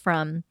away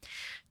from.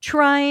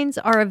 Trines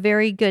are a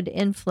very good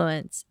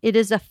influence. It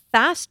is a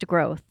fast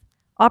growth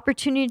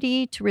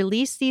opportunity to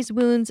release these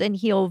wounds and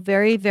heal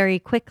very, very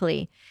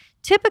quickly.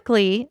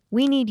 Typically,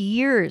 we need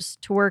years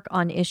to work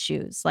on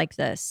issues like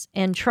this,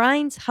 and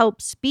trines help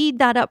speed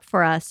that up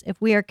for us if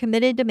we are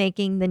committed to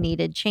making the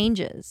needed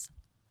changes.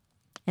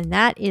 And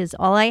that is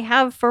all I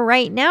have for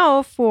right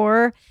now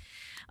for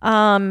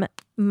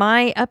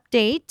my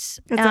update.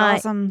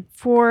 That's awesome.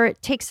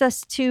 Takes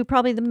us to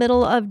probably the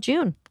middle of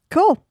June.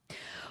 Cool.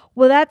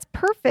 Well, that's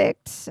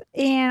perfect.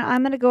 And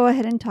I'm going to go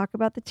ahead and talk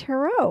about the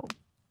tarot.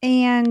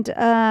 And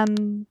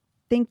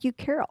thank you,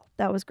 Carol.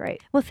 That was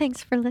great. Well,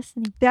 thanks for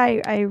listening.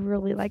 I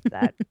really liked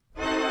that.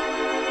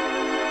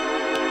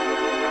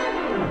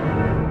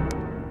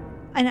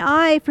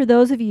 And for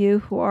those of you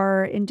who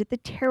are into the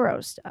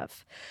tarot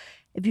stuff,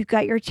 if you've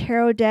got your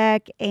tarot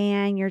deck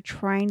and you're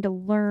trying to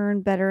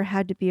learn better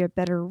how to be a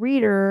better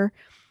reader,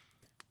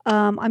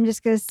 I'm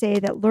just going to say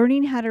that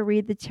learning how to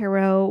read the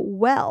tarot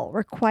well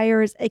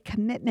requires a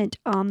commitment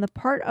on the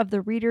part of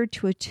the reader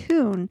to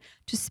attune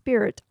to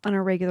spirit on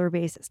a regular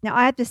basis. Now,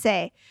 I have to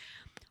say,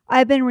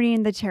 I've been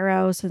reading the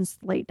tarot since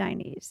the late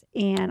 90s,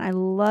 and I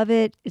love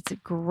it. It's a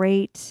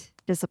great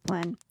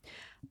discipline.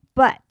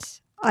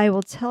 But I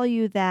will tell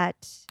you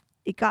that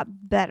it got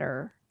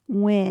better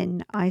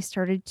when I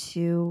started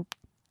to,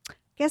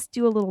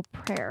 do a little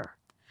prayer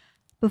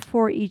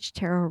before each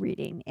tarot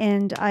reading.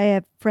 And I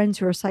have friends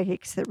who are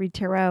psychics that read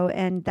tarot,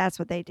 and that's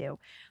what they do.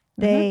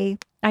 I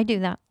do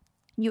that.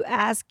 You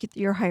ask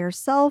your higher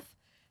self,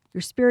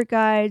 your spirit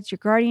guides, your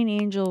guardian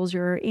angels,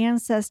 your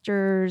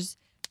ancestors,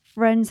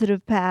 friends that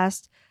have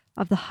passed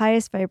of the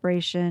highest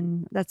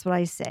vibration. That's what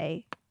I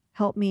say.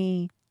 Help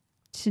me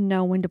to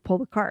know when to pull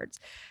the cards.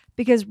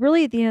 Because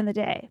really at the end of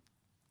the day,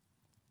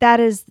 that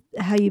is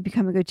how you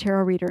become a good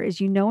tarot reader, is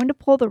you know when to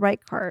pull the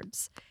right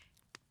cards,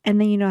 and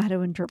then you know how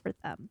to interpret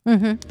them.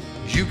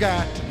 You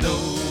got to know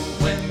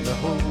when to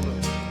hold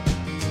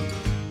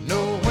up,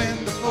 know when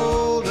to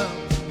fold up,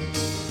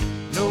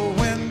 know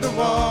when to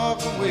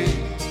walk away,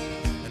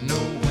 and know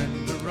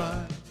when to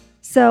run.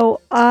 So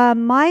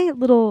my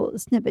little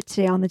snippet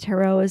today on the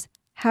tarot is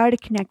how to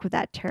connect with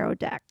that tarot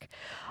deck.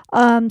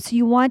 So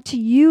you want to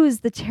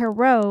use the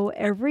tarot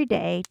every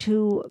day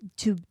to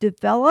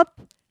develop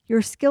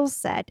your skill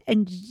set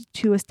and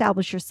to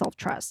establish your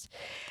self-trust.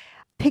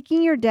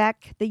 Picking your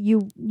deck that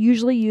you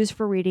usually use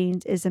for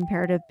readings is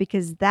imperative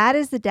because that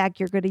is the deck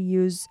you're going to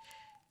use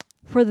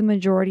for the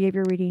majority of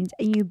your readings,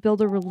 and you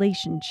build a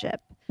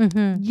relationship.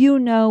 Mm-hmm. You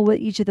know what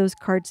each of those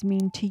cards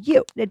mean to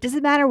you. It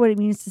doesn't matter what it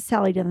means to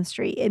Sally down the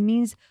street.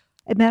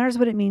 It matters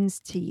what it means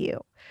to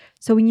you.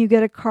 So when you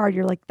get a card,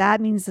 you're like,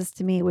 that means this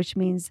to me, which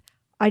means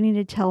I need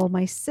to tell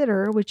my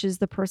sitter, which is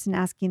the person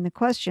asking the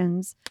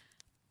questions,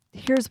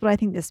 here's what I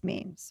think this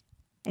means.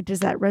 And does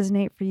that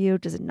resonate for you?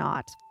 Does it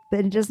not?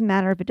 But it doesn't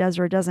matter if it does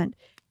or it doesn't.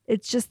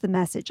 It's just the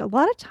message. A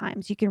lot of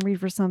times you can read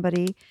for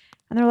somebody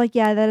and they're like,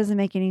 yeah, that doesn't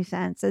make any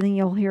sense. And then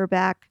you'll hear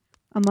back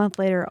a month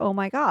later, oh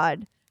my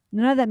God,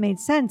 none of that made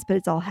sense, but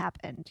it's all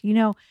happened.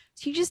 So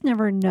you just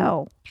never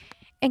know.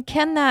 And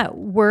can that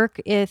work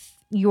if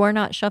you're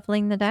not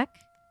shuffling the deck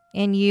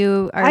and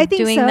you are I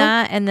think doing so.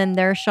 that and then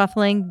they're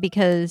shuffling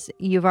because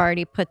you've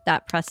already put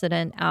that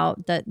precedent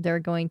out that they're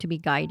going to be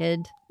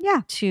guided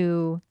Yeah.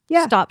 to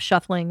Yeah. stop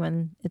shuffling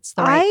when it's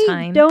the right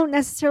time? I don't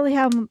necessarily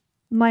have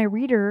my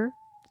reader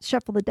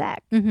shuffle the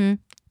deck Mm-hmm.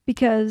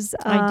 because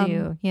I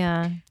do.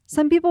 Yeah.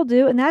 some people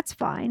do, and that's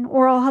fine.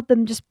 Or I'll have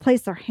them just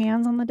place their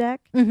hands on the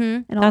deck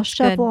Mm-hmm. and I'll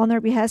shuffle on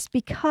their behest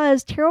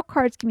because tarot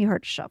cards can be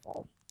hard to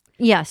shuffle.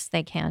 Yes,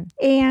 they can.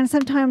 And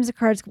sometimes the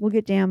cards will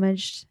get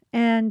damaged.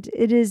 And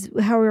it is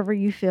however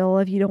you feel,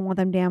 if you don't want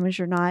them damaged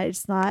or not.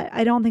 It's not,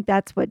 I don't think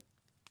that's what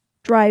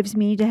drives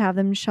me to have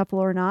them shuffle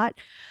or not.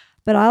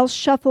 But I'll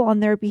shuffle on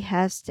their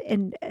behest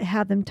and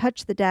have them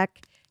touch the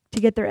deck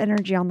to get their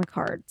energy on the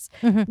cards.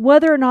 Mm-hmm.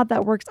 Whether or not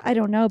that works, I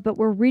don't know. But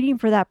we're reading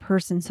for that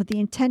person. So the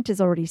intent is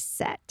already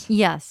set.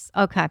 Yes.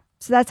 Okay.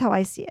 So that's how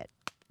I see it.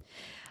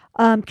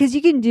 Because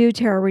you can do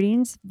tarot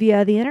readings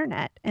via the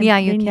internet. And Yeah,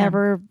 you they can.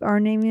 never are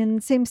named in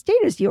the same state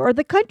as you or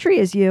the country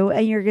as you.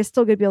 And you're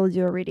still going to be able to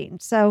do a reading.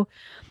 So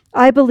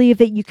I believe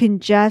that you can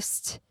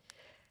just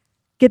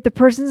get the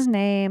person's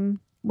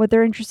name, what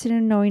they're interested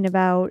in knowing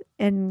about,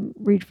 and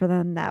read for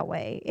them that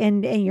way.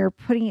 And you're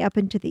putting it up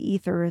into the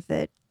ether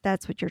that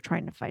that's what you're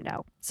trying to find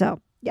out. So,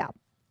 yeah.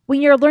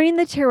 When you're learning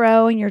the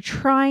tarot and you're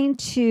trying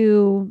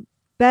to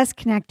best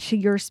connect to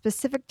your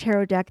specific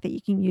tarot deck that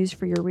you can use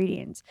for your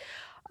readings,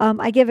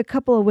 I give a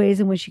couple of ways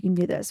in which you can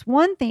do this.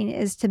 One thing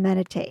is to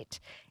meditate.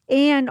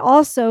 And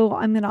also,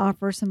 I'm going to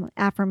offer some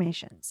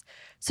affirmations.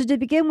 So to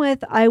begin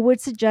with, I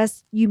would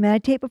suggest you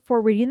meditate before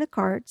reading the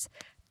cards.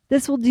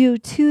 This will do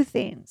two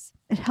things.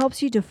 It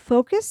helps you to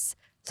focus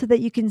so that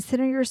you can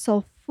center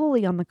yourself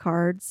fully on the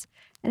cards,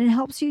 and it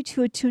helps you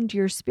to attune to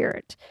your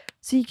spirit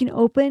so you can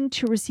open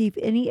to receive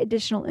any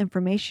additional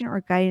information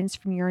or guidance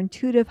from your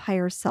intuitive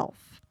higher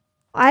self.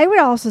 I would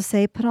also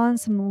say put on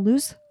some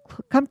loose,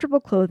 comfortable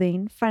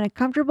clothing, find a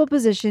comfortable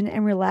position,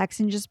 and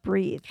relax and just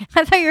breathe.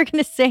 I thought you were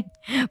going to say,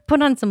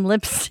 put on some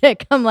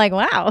lipstick. I'm like,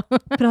 wow.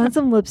 Put on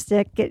some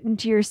lipstick, get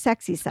into your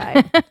sexy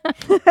side.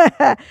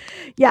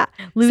 Yeah.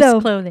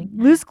 Loose clothing.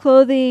 Loose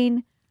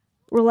clothing,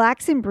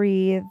 relax and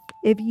breathe.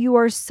 If you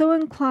are so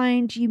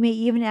inclined, you may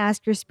even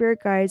ask your spirit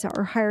guides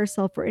or higher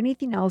self or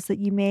anything else that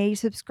you may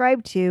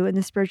subscribe to in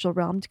the spiritual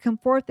realm to come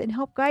forth and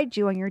help guide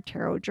you on your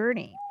tarot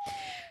journey.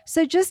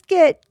 So just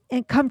get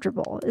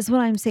comfortable is what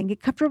I'm saying.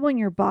 Get comfortable in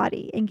your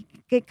body and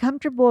get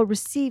comfortable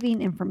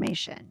receiving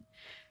information.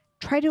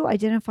 Try to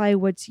identify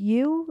what's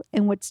you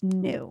and what's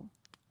new.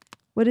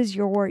 What is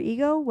your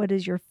ego? What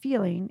is your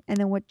feeling? And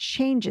then what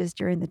changes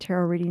during the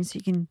tarot reading so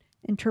you can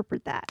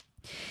interpret that.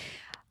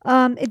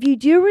 If you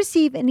do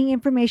receive any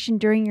information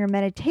during your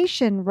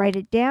meditation, write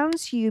it down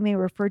so you may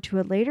refer to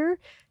it later.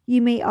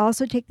 You may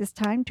also take this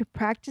time to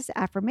practice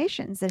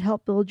affirmations that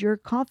help build your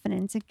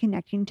confidence in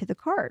connecting to the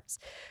cards.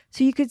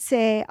 So you could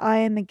say, I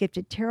am a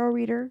gifted tarot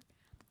reader.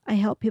 I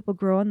help people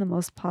grow in the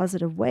most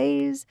positive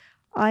ways.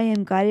 I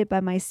am guided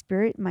by my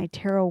spirit in my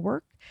tarot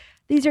work.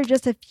 These are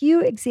just a few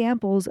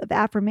examples of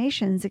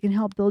affirmations that can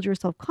help build your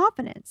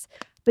self-confidence,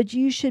 but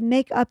you should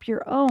make up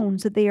your own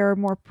so they are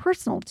more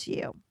personal to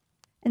you.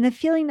 And the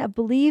feeling of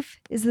belief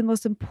is the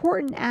most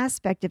important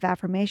aspect of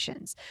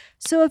affirmations.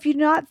 So if you do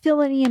not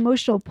feel any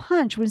emotional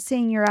punch when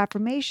saying your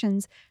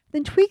affirmations,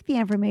 then tweak the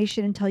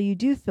affirmation until you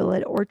do feel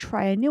it or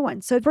try a new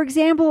one. So for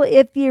example,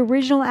 if the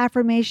original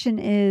affirmation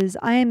is,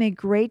 I am a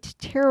great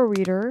tarot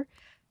reader,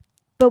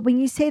 but when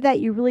you say that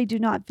you really do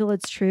not feel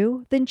it's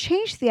true, then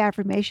change the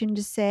affirmation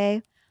to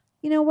say,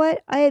 you know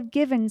what, I have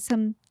given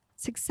some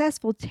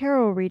successful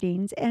tarot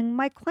readings and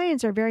my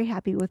clients are very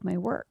happy with my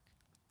work.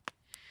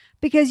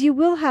 Because you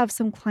will have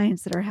some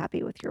clients that are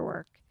happy with your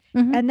work.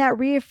 Mm-hmm. And that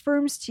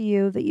reaffirms to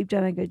you that you've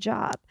done a good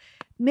job.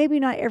 Maybe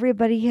not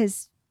everybody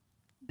has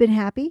been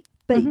happy,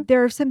 but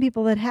there are some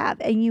people that have.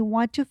 And you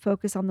want to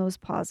focus on those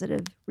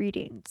positive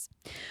readings.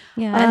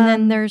 Yeah. And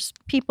then there's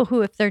people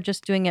who, if they're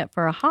just doing it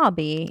for a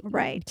hobby,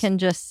 right, can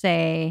just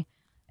say,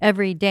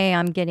 every day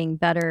I'm getting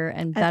better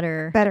and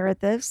better. Better at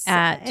this.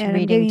 At and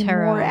reading I'm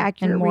tarot more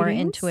accurate and more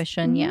readings.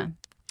 intuition. Mm-hmm. Yeah.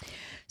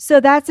 So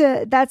that's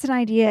an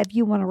idea if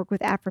you want to work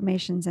with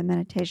affirmations and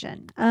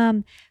meditation.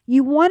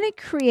 You want to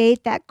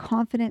create that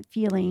confident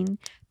feeling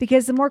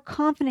because the more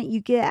confident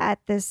you get at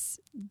this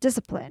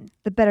discipline,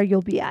 the better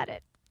you'll be at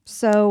it.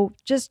 So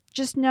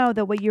just know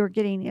that what you're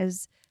getting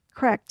is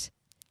correct.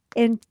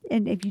 And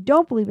if you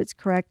don't believe it's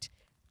correct,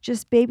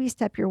 just baby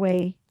step your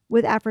way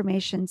with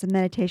affirmations and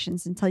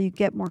meditations until you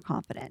get more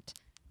confident.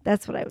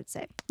 That's what I would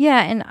say.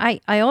 Yeah, and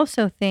I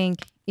also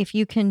think if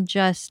you can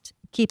just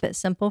keep it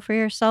simple for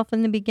yourself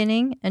in the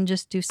beginning and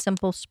just do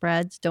simple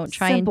spreads, don't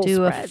try Simple and do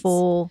spreads. a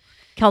full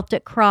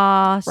Celtic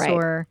cross Right.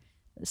 or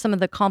some of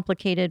the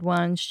complicated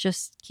ones.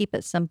 Just keep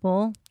it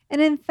simple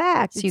And in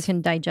fact, so you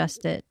can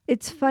digest it.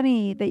 it's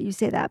funny that you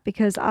say that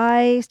because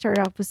I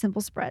started off with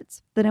simple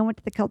spreads. Then I went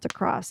to the Celtic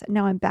cross and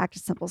now I'm back to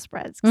simple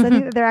spreads because I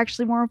think that they're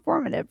actually more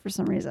informative for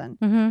some reason.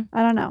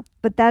 I don't know,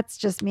 but that's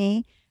just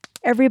me.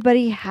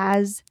 Everybody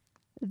has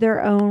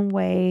their own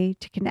way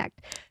to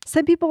connect.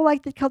 Some people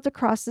like the Celtic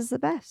cross is the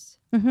best.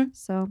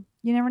 So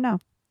you never know.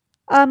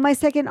 My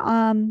second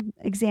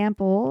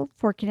example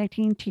for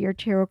connecting to your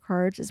tarot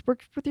cards is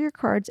work with your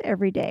cards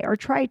every day or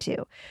try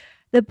to.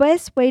 The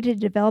best way to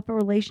develop a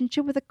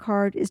relationship with a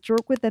card is to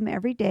work with them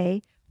every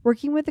day.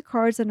 Working with the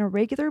cards on a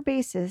regular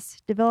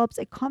basis develops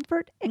a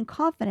comfort and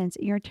confidence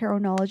in your tarot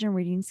knowledge and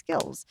reading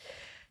skills.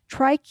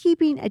 Try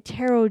keeping a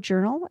tarot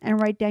journal and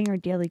write down your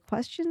daily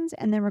questions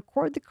and then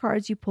record the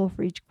cards you pull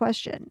for each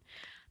question.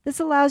 This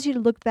allows you to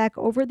look back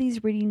over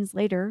these readings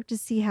later to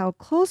see how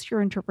close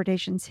your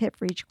interpretations hit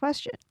for each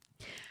question.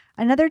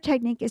 Another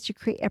technique is to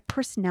create a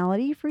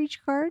personality for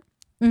each card.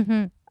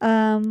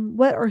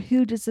 What or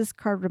who does this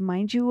card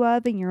remind you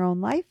of in your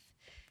own life?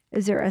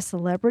 Is there a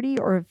celebrity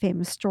or a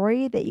famous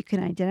story that you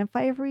can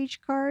identify for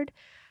each card?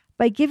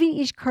 By giving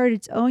each card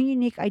its own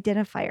unique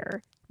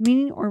identifier,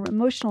 meaning or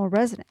emotional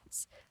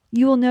resonance,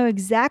 you will know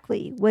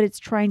exactly what it's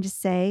trying to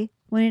say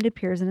when it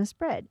appears in a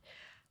spread.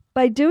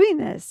 By doing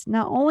this,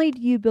 not only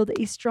do you build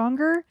a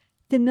stronger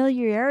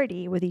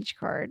familiarity with each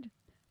card,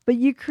 but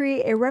you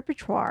create a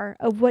repertoire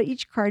of what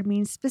each card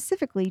means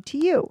specifically to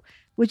you,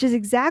 which is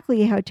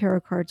exactly how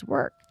tarot cards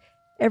work.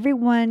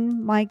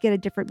 Everyone might get a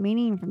different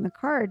meaning from the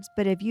cards,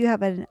 but if you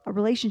have a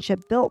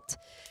relationship built,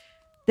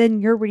 then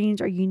your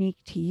readings are unique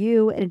to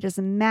you and it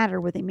doesn't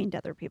matter what they mean to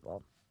other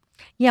people.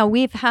 Yeah,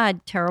 we've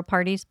had tarot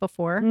parties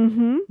before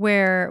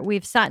where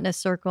we've sat in a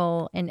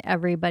circle and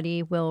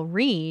everybody will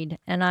read,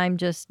 and I'm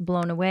just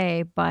blown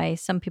away by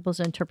some people's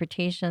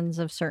interpretations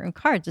of certain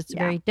cards. It's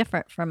very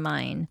different from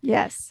mine.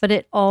 Yes. But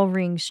it all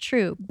rings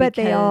true. But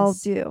they all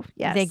because do.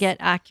 Yes. They get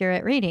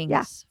accurate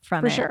readings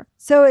from for it. sure.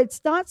 So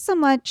it's not so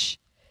much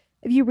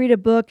if you read a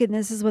book and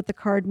this is what the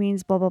card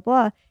means, blah, blah,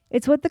 blah.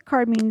 It's what the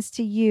card means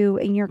to you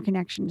and your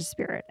connection to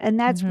spirit. And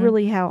that's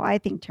really how I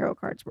think tarot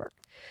cards work.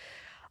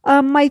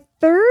 My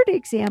third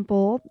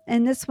example,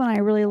 and this one I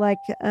really like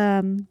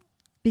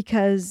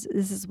because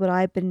this is what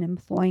I've been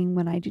employing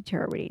when I do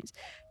tarot readings.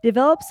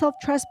 Develop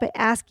self-trust by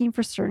asking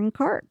for certain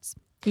cards.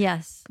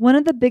 Yes. One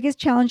of the biggest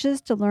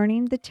challenges to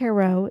learning the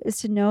tarot is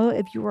to know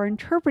if you are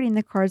interpreting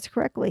the cards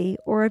correctly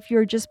or if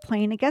you're just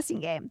playing a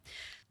guessing game.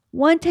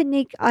 One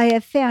technique I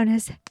have found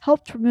has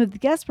helped remove the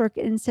guesswork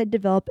and instead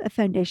develop a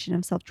foundation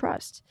of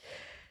self-trust.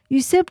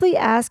 You simply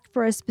ask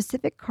for a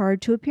specific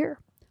card to appear.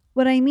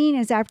 What I mean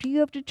is after you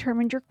have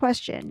determined your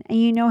question and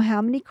you know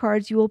how many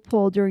cards you will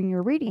pull during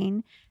your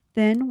reading,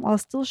 then while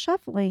still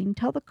shuffling,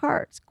 tell the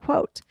cards,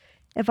 quote,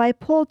 if I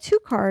pull 2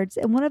 cards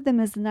and one of them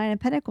is the 9 of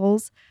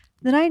Pentacles,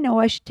 then I know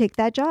I should take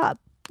that job,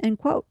 end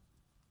quote.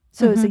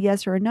 So it's a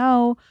yes or a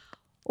no,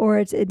 or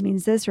it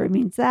means this or it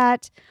means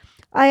that.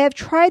 I have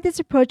tried this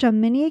approach on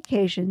many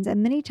occasions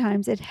and many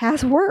times it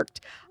has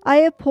worked. I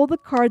have pulled the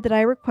card that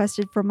I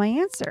requested for my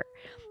answer.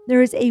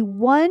 There is a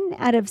 1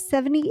 out of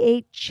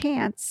 78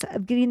 chance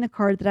of getting the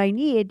card that I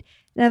need.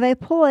 And if I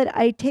pull it,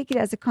 I take it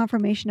as a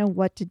confirmation of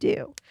what to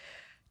do.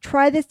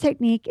 Try this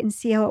technique and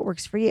see how it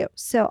works for you.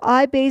 So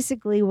I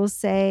basically will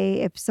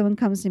say, if someone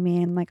comes to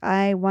me and like,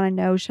 I want to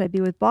know, should I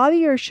be with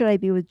Bobby or should I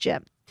be with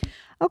Jim?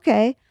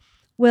 Okay,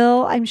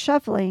 well, I'm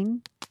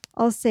shuffling.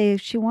 I'll say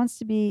if she wants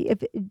to be,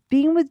 if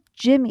being with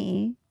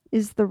Jimmy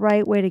is the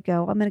right way to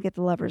go, I'm going to get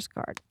the Lover's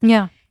card.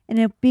 Yeah. And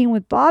if being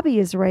with Bobby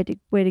is the right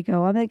way to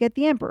go, I'm going to get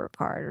the Emperor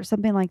card or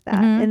something like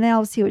that. And then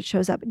I'll see what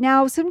shows up.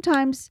 Now,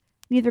 sometimes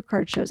neither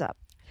card shows up.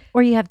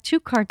 Or you have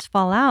 2 cards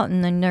fall out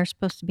and then they're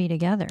supposed to be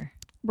together.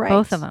 Right.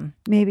 Both of them.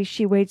 Maybe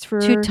she waits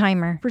for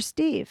 2-timer. for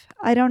Steve.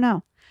 I don't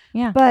know.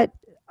 Yeah. But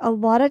a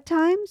lot of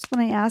times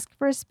when I ask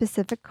for a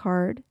specific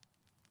card,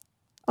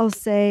 I'll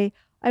say,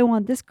 I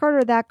want this card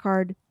or that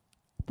card.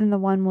 Then the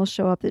one will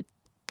show up that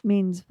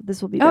means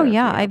this will be better. Oh,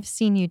 yeah. for you. I've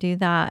seen you do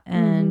that.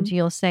 And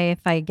you'll say, if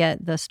I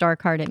get the star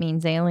card, it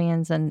means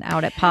aliens, and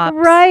out it pops.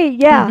 Right.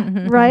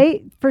 Yeah.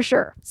 Right. For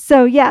sure.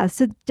 So, yeah.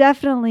 So,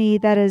 definitely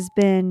that has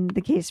been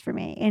the case for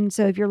me. And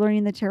so, if you're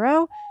learning the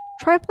tarot,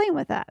 try playing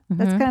with that.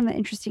 That's kind of an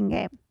interesting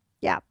game.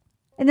 Yeah.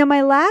 And then,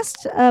 my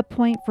last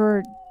point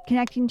for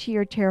connecting to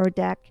your tarot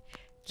deck,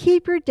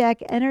 keep your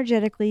deck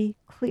energetically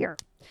clear.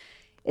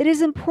 It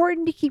is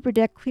important to keep your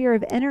deck clear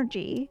of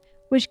energy,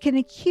 which can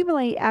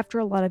accumulate after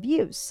a lot of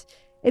use.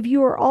 If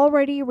you are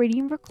already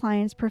reading for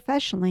clients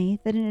professionally,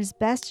 then it is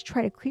best to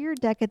try to clear your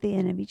deck at the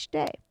end of each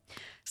day.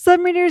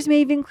 Some readers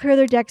may even clear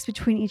their decks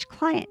between each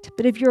client,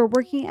 but if you're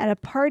working at a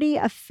party,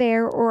 a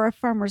fair, or a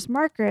farmer's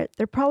market,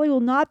 there probably will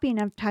not be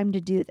enough time to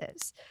do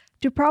this.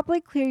 To properly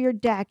clear your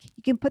deck,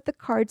 you can put the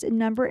cards in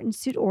number and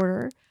suit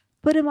order,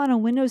 put them on a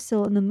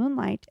windowsill in the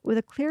moonlight with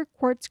a clear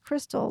quartz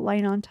crystal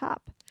lying on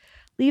top.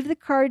 Leave the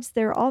cards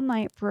there all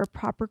night for a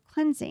proper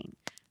cleansing.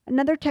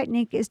 Another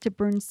technique is to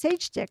burn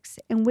sage sticks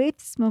and wave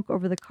the smoke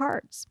over the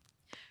cards.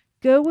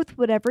 Go with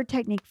whatever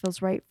technique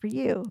feels right for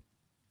you.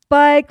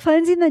 By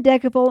cleansing the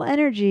deck of old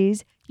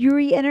energies, you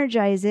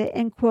re-energize it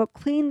and, quote,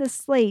 clean the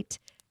slate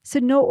so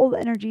no old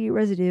energy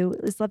residue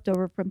is left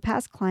over from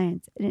past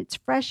clients and it's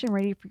fresh and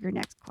ready for your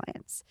next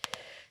clients.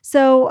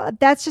 So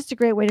that's just a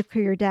great way to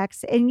clear your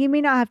decks. And you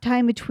may not have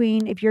time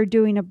between, if you're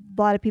doing a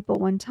lot of people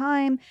at one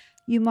time,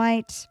 you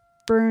might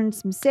burn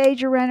some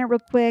sage around it real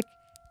quick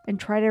and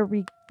try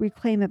to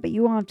reclaim it, but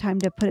you won't have time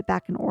to put it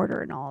back in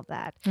order and all of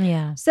that.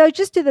 Yeah. So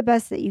just do the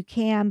best that you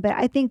can. But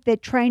I think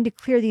that trying to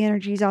clear the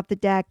energies off the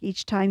deck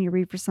each time you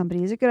read for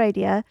somebody is a good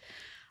idea.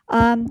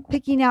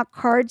 Picking out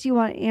cards you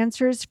want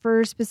answers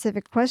for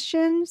specific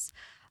questions,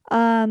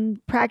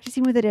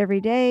 practicing with it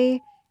every day,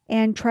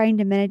 and trying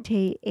to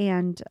meditate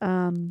and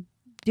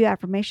do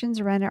affirmations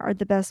around it are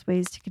the best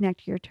ways to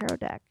connect to your tarot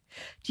deck.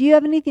 Do you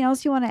have anything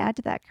else you want to add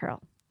to that,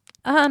 Carol?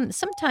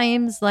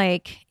 Sometimes,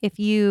 like, if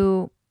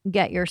you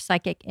get your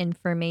psychic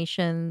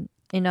information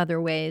in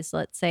other ways,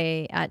 let's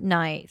say at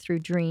night through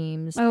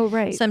dreams. Oh,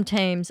 right.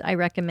 Sometimes I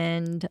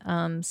recommend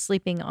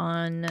sleeping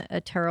on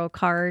a tarot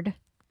card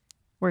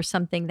or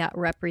something that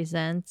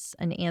represents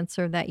an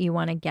answer that you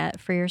want to get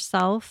for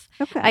yourself.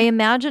 Okay. I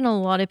imagine a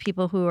lot of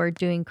people who are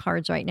doing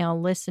cards right now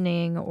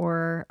listening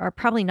or are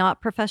probably not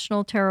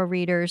professional tarot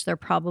readers. They're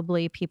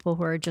probably people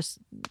who are just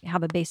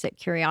have a basic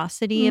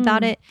curiosity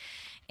about it.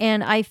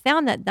 And I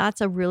found that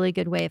that's a really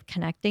good way of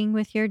connecting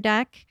with your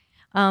deck.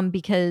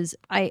 Because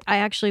I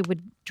actually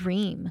would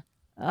dream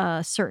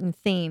certain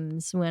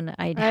themes when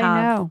I'd have.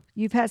 I know.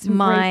 You've had some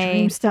great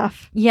dream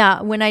stuff.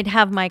 Yeah, when I'd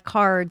have my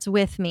cards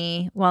with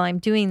me while I'm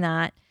doing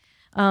that.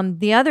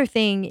 The other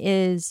thing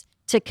is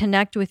to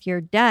connect with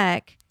your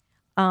deck.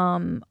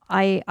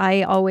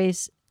 I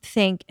always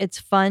think it's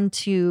fun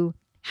to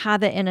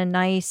have it in a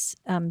nice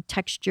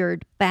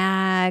textured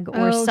bag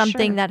or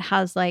something that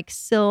has like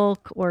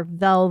silk or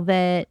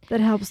velvet. That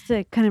helps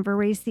to kind of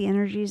erase the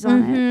energies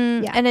on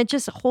it. Yeah. And it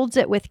just holds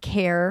it with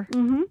care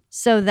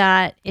so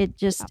that it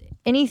just,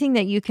 anything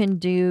that you can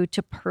do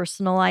to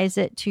personalize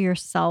it to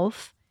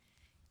yourself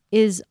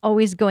is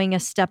always going a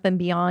step and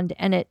beyond.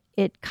 And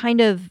it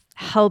kind of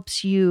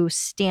helps you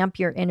stamp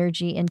your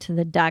energy into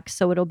the deck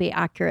so it'll be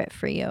accurate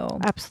for you.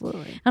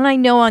 Absolutely. And I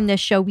know on this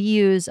show we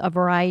use a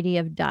variety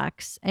of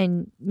decks,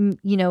 and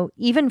you know,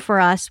 even for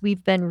us,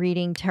 we've been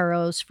reading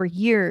tarots for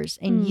years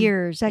and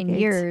years decades. and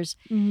years.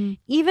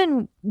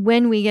 Even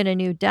when we get a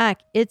new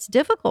deck, it's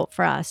difficult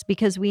for us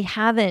because we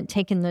haven't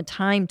taken the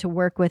time to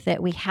work with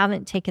it. We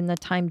haven't taken the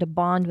time to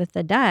bond with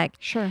the deck.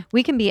 Sure.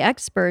 We can be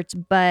experts,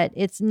 but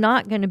it's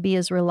not going to be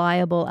as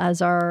reliable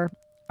as our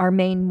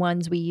main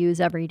ones we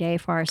use every day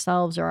for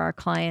ourselves or our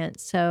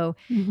clients. So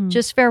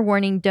just fair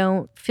warning,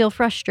 don't feel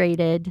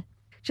frustrated.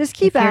 Just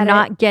keep if at you're it.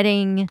 not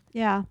getting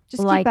just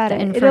like keep at the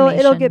it. It'll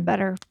information. get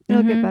better.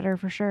 It'll get better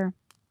for sure.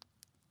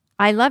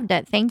 I loved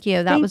it. Thank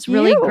you. That Thank was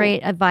really you.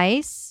 great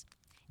advice.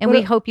 And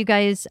we hope you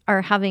guys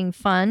are having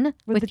fun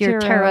with the your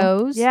tarot.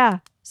 tarots. Yeah.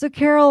 So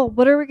Carol,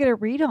 what are we going to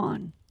read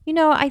on? You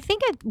know, I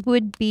think it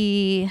would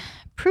be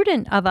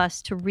prudent of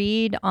us to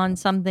read on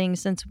something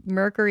since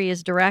Mercury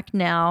is direct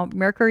now.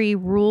 Mercury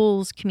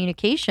rules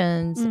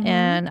communications.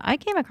 And I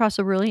came across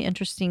a really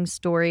interesting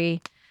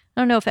story.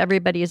 I don't know if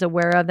everybody is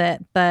aware of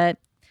it, but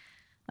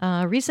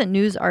a recent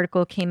news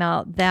article came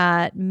out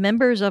that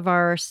members of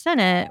our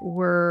Senate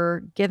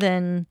were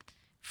given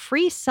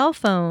free cell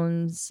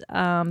phones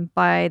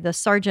by the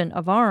Sergeant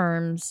of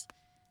Arms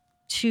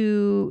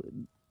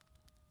to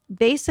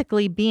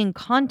basically be in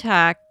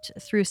contact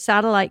through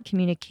satellite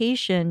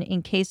communication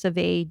in case of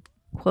a,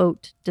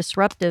 quote,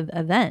 disruptive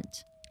event.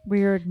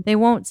 Weird. They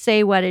won't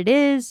say what it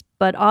is,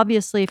 but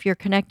obviously if you're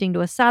connecting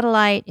to a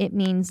satellite, it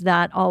means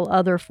that all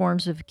other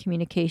forms of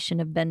communication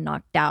have been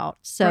knocked out.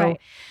 So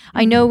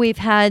I know we've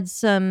had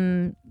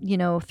some, you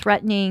know,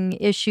 threatening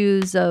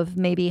issues of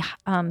maybe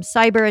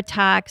cyber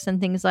attacks and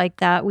things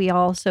like that. We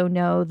also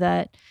know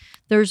that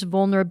there's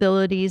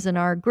vulnerabilities in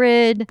our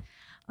grid.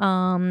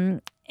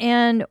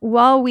 And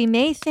while we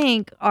may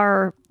think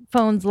our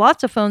phones,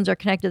 lots of phones are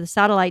connected to the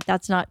satellite,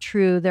 that's not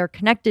true. They're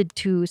connected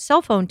to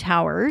cell phone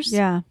towers.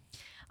 Yeah.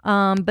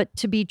 But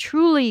to be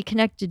truly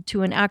connected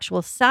to an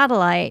actual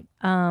satellite,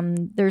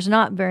 there's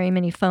not very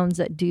many phones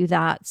that do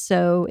that.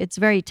 So it's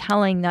very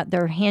telling that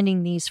they're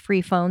handing these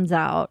free phones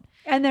out.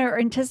 And they're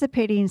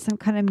anticipating some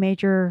kind of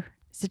major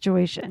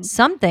situation.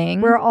 Something.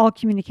 Where all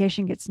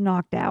communication gets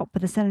knocked out,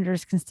 but the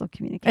senators can still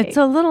communicate. It's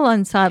a little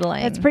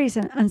unsettling. It's pretty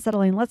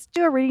unsettling. Let's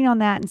do a reading on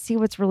that and see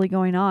what's really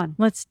going on.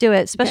 Let's do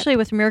it, especially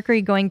with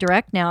Mercury going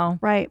direct now.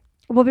 Right.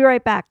 We'll be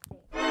right back.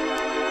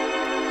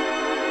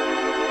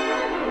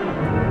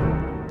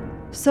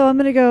 So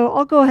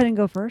I'll go ahead and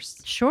go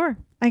first. Sure.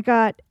 I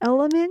got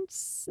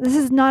elements. This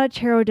is not a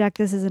tarot deck.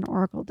 This is an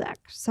oracle deck.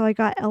 So I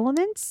got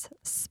elements,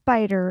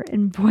 spider,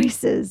 and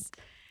voices.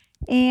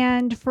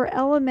 And for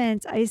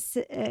elements,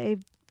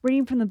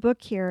 reading from the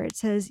book here, it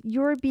says,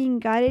 you're being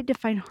guided to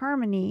find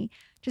harmony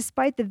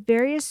despite the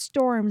various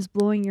storms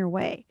blowing your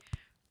way.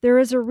 There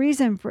is a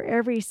reason for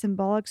every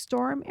symbolic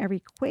storm,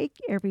 every quake,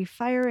 every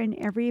fire, and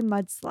every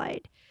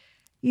mudslide.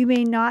 You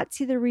may not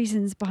see the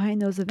reasons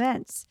behind those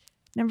events.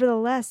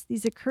 Nevertheless,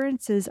 these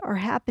occurrences are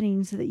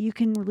happening so that you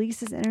can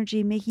release this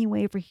energy, making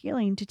way for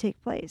healing to take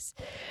place.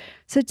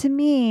 So to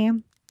me,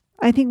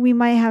 I think we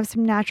might have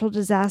some natural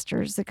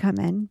disasters that come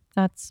in.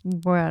 That's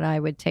what I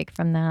would take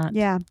from that.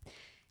 Yeah.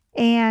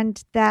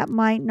 And that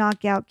might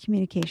knock out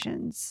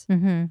communications.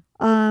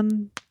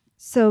 Mm-hmm.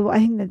 So I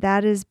think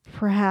that is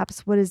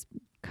perhaps what is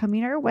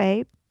coming our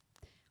way.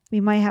 We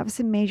might have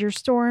some major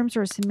storms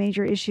or some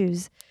major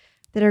issues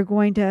that are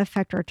going to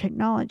affect our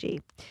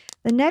technology.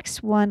 The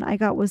next one I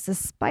got was the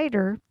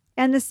spider.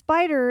 And the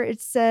spider,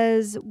 it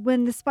says,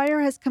 when the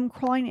spider has come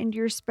crawling into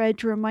your spread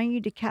to remind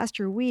you to cast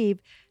your weave,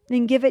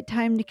 then give it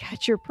time to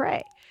catch your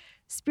prey.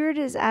 Spirit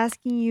is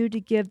asking you to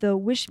give the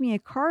wish me a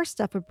car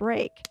stuff a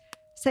break.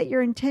 Set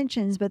your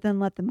intentions, but then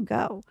let them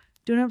go.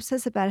 Don't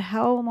obsess about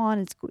how long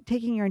it's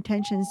taking your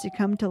intentions to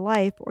come to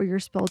life or your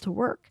spell to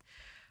work.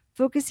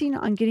 Focusing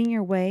on getting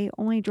your way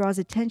only draws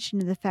attention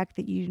to the fact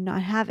that you do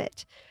not have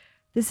it.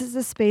 This is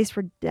a space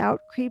where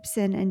doubt creeps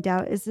in, and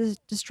doubt is the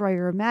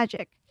destroyer of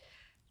magic.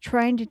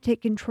 Trying to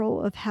take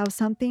control of how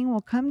something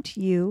will come to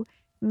you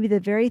may be the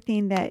very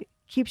thing that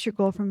keeps your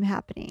goal from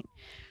happening.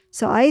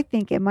 So I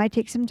think it might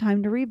take some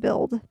time to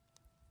rebuild,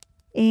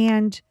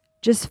 and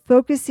just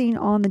focusing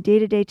on the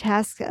day-to-day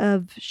tasks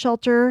of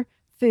shelter,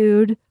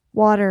 food,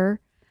 water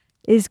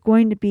is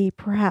going to be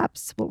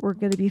perhaps what we're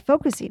going to be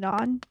focusing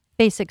on.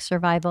 Basic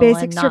survival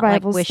Basic and not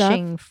survival like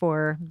wishing stuff.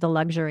 for the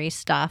luxury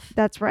stuff.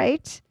 That's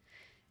right.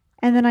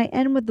 And then I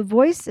end with the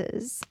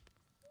voices.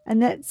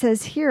 And that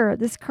says here,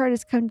 this card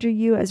has come to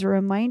you as a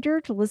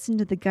reminder to listen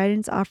to the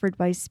guidance offered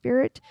by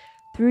Spirit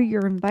through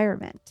your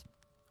environment.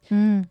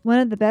 One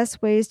of the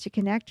best ways to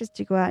connect is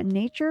to go out in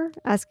nature,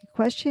 ask a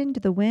question to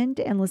the wind,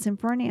 and listen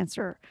for an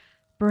answer.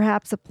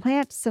 Perhaps a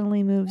plant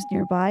suddenly moves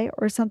nearby,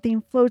 or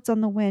something floats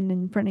on the wind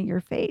in front of your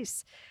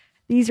face.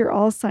 These are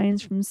all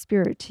signs from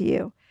Spirit to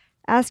you.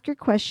 Ask your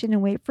question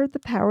and wait for the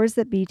powers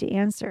that be to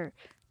answer.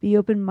 Be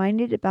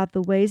open-minded about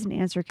the ways an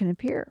answer can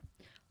appear.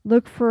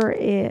 Look for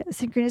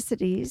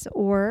synchronicities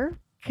or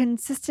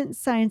consistent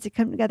signs that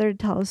come together to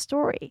tell a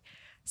story.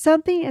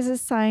 Something is a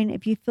sign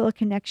if you feel a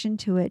connection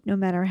to it, no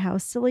matter how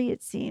silly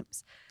it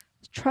seems.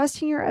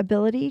 Trust in your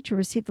ability to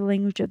receive the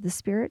language of the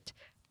Spirit.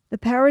 The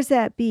powers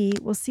that be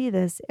will see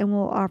this and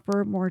will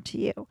offer more to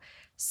you.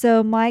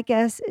 So my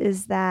guess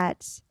is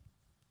that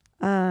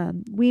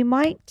we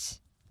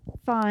might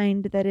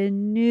find that a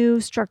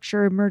new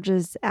structure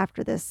emerges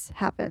after this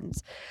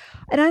happens.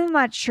 And I'm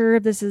not sure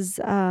if this is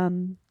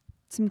some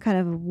kind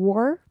of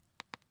war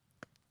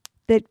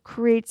that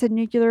creates a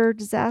nuclear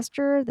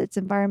disaster that's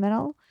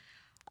environmental.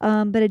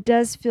 But it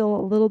does feel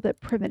a little bit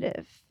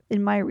primitive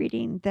in my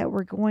reading that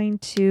we're going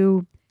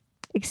to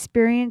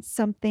experience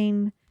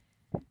something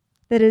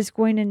that is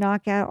going to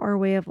knock out our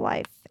way of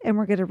life, and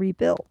we're going to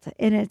rebuild.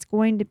 And it's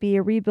going to be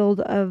a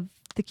rebuild of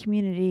the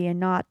community and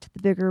not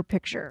the bigger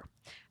picture,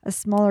 a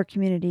smaller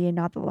community and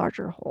not the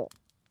larger whole.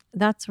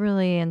 That's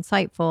really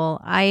insightful.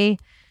 I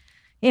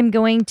am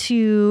going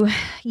to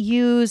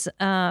use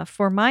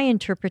for my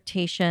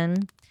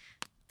interpretation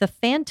the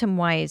Phantom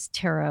Wise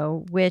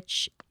Tarot,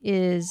 which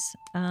is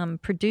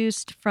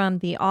produced from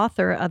the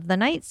author of The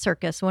Night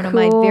Circus, one of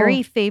my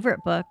very favorite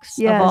books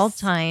of all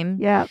time.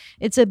 Yeah.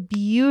 It's a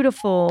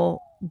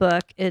beautiful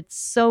book. It's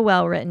so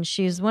well written.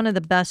 She's one of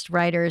the best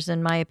writers,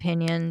 in my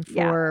opinion,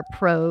 for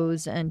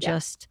prose and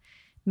just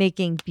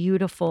making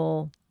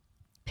beautiful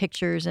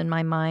pictures in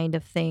my mind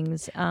of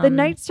things. The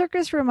Night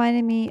Circus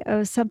reminded me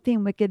of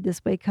Something Wicked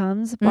This Way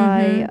Comes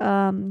by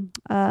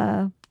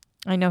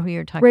I know who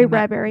you're talking Ray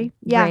about. Bradbury.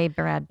 Yeah. Ray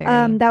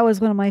Bradbury. That was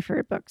one of my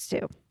favorite books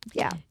too.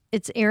 Yeah.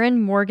 It's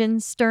Erin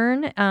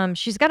Morgenstern.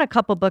 She's got a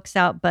couple books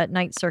out, but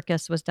Night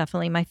Circus was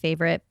definitely my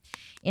favorite.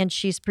 And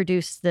she's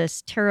produced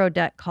this tarot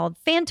deck called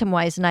Phantom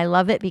Wise, and I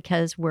love it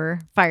because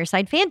we're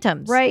Fireside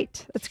Phantoms.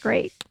 Right. That's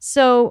great.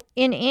 So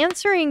in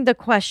answering the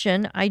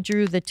question, I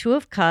drew the Two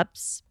of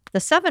Cups,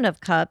 the Seven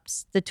of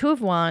Cups, the Two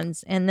of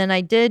Wands, and then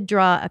I did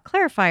draw a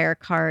clarifier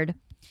card.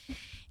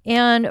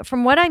 And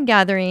from what I'm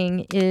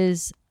gathering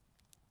is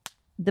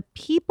the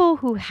people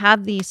who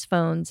have these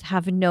phones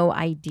have no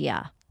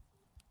idea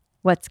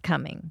what's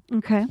coming.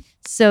 Okay.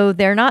 So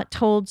they're not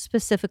told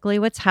specifically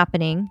what's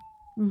happening.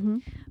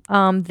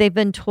 They've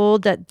been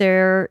told that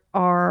there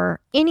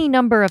are any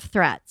number of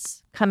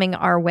threats coming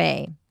our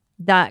way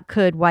that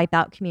could wipe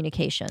out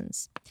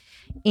communications.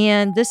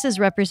 And this is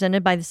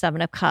represented by the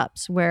Seven of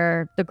Cups,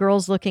 where the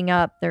girl's looking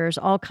up. There's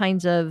all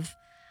kinds of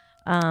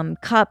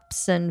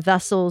cups and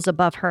vessels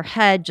above her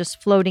head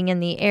just floating in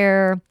the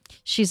air.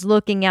 She's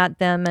looking at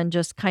them and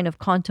just kind of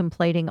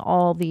contemplating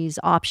all these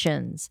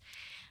options.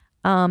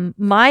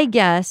 My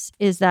guess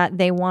is that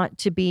they want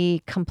to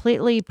be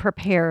completely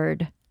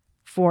prepared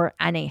for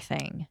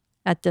anything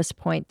at this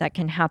point that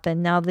can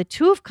happen. Now, the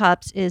Two of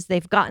Cups is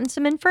they've gotten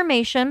some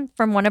information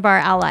from one of our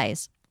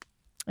allies.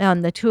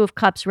 The Two of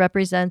Cups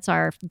represents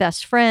our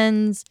best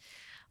friends.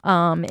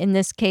 In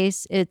this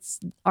case, it's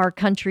our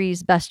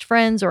country's best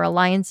friends or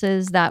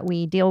alliances that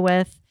we deal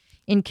with.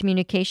 in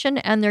communication,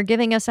 and they're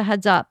giving us a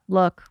heads up.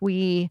 Look,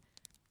 we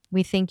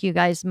think you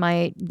guys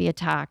might be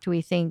attacked.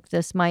 We think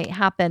this might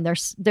happen.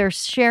 They're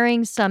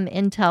sharing some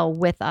intel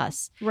with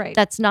us. Right.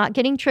 That's not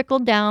getting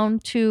trickled down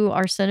to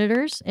our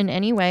senators in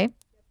any way.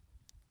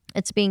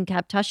 It's being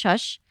kept hush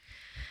hush.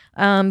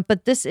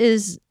 But this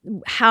is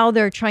how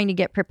they're trying to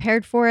get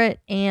prepared for it.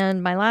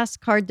 And my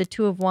last card, the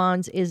Two of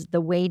Wands, is the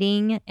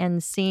waiting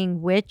and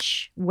seeing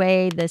which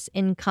way this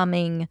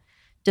incoming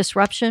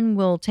disruption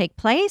will take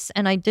place.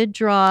 And I did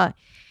draw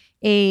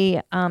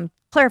a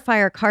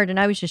clarifier card, and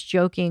I was just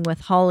joking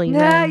with Holly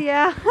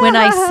when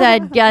I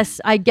said,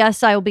 I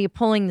guess I will be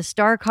pulling the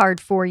star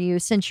card for you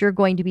since you're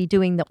going to be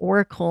doing the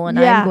oracle and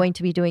I'm going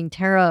to be doing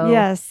tarot.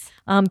 Yes.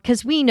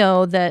 Because we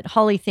know that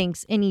Holly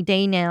thinks any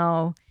day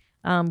now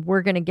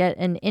we're going to get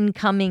an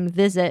incoming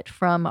visit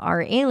from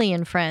our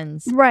alien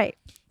friends. Right.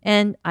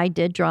 And I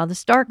did draw the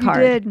star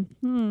card. You did.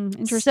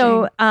 Interesting.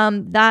 So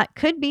that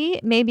could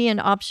be maybe an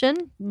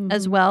option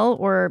as well,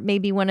 or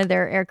maybe one of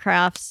their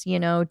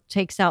aircrafts,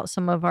 takes out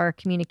some of our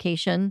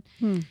communication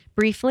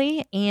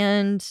briefly.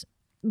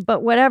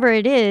 But whatever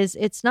it is,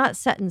 it's not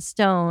set in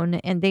stone,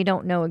 and they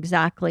don't know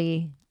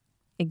exactly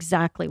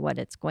what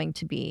it's going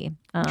to be.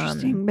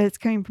 Interesting, but it's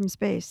coming from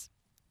space.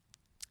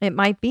 It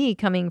might be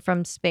coming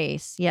from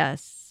space,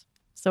 yes.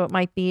 So it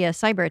might be a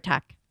cyber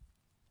attack.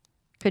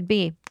 Could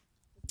be.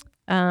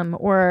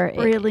 Or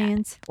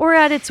aliens. Or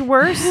at its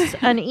worst,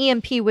 an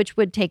EMP, which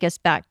would take us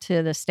back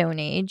to the Stone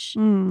Age.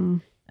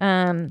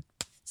 So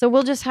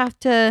we'll just have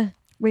to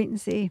wait and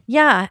see.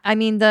 Yeah. I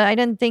mean, I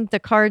didn't think the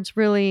cards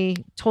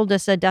really told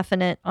us a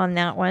definite on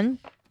that one.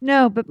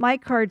 No, but my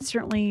card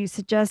certainly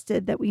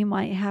suggested that we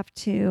might have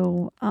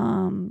to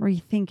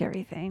rethink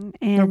everything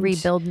and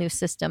rebuild new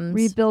systems.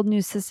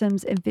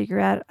 And figure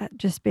out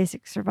just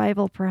basic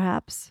survival,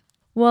 perhaps.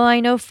 Well, I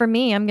know for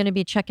me, I'm going to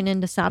be checking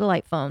into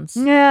satellite phones.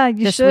 Yeah,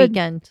 you this should.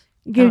 Weekend.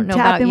 You can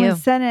tap in with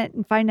Senate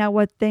and find out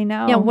what they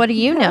know. Yeah, what do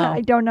you know?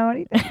 I don't know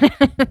anything.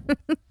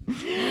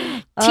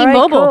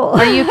 T-Mobile, cool.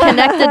 Are you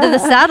connected to the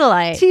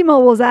satellite?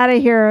 T-Mobile's out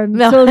of here. And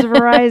so is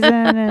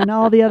Verizon and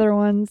all the other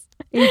ones.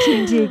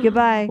 AT&T,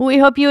 goodbye. We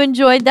hope you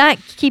enjoyed that.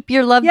 Keep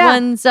your loved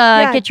ones,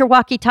 get your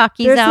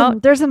walkie-talkies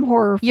out. There's some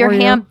horror for your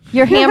ham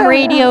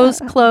radios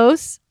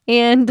close.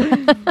 And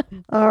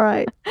all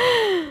right.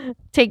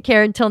 Take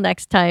care until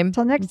next time.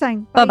 Until next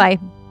time. Bye-bye.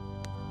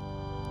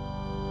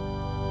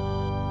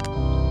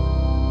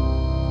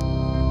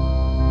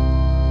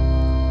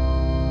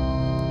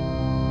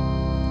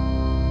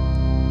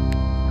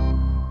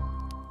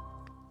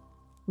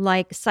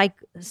 Like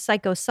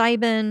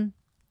psilocybin.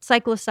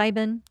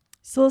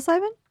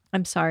 Psilocybin?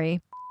 I'm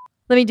sorry.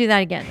 Let me do that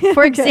again.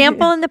 For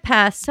example, in the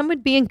past, some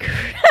would be I'm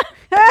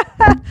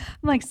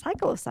like,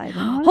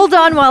 psilocybin. Hold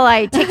on while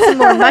I take some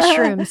more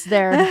mushrooms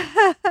there.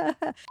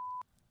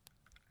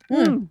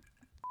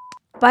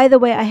 By the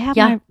way, I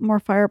have more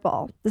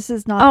Fireball. This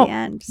is not the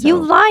end. So. You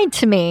lied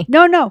to me.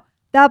 No.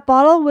 That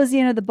bottle was the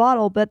end of the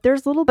bottle, but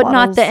there's little bottles.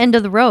 But not the end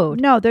of the road.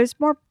 No, there's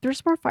more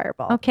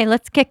Fireball. Okay,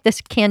 let's kick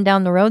this can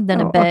down the road then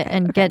a bit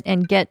and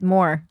get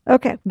more.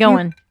 Okay.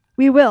 Going.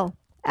 We will.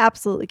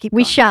 Absolutely keep going.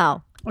 We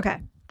shall. Okay.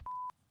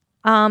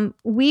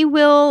 We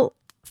will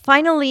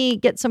finally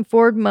get some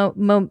forward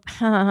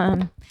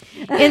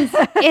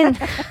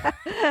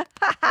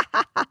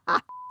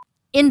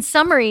in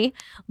summary,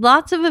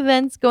 lots of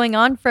events going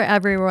on for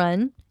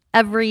everyone.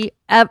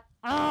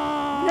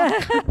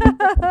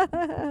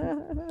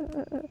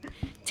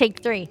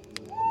 Take 3.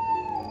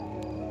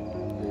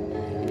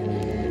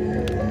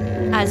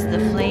 As the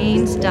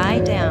flames die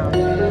down,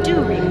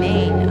 do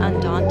remain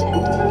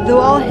undaunted. Though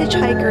all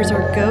hitchhikers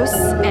are ghosts,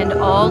 and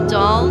all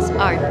dolls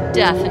are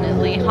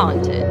definitely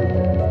haunted.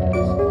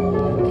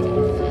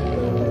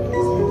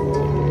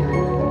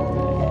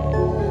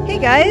 Hey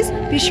guys,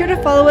 be sure to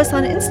follow us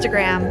on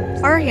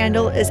Instagram. Our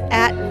handle is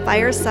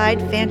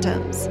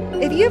 @FiresidePhantoms.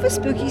 If you have a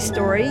spooky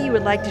story you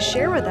would like to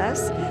share with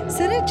us,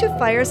 send it to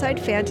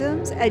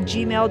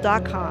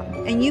firesidephantoms@gmail.com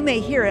and you may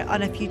hear it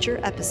on a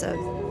future episode.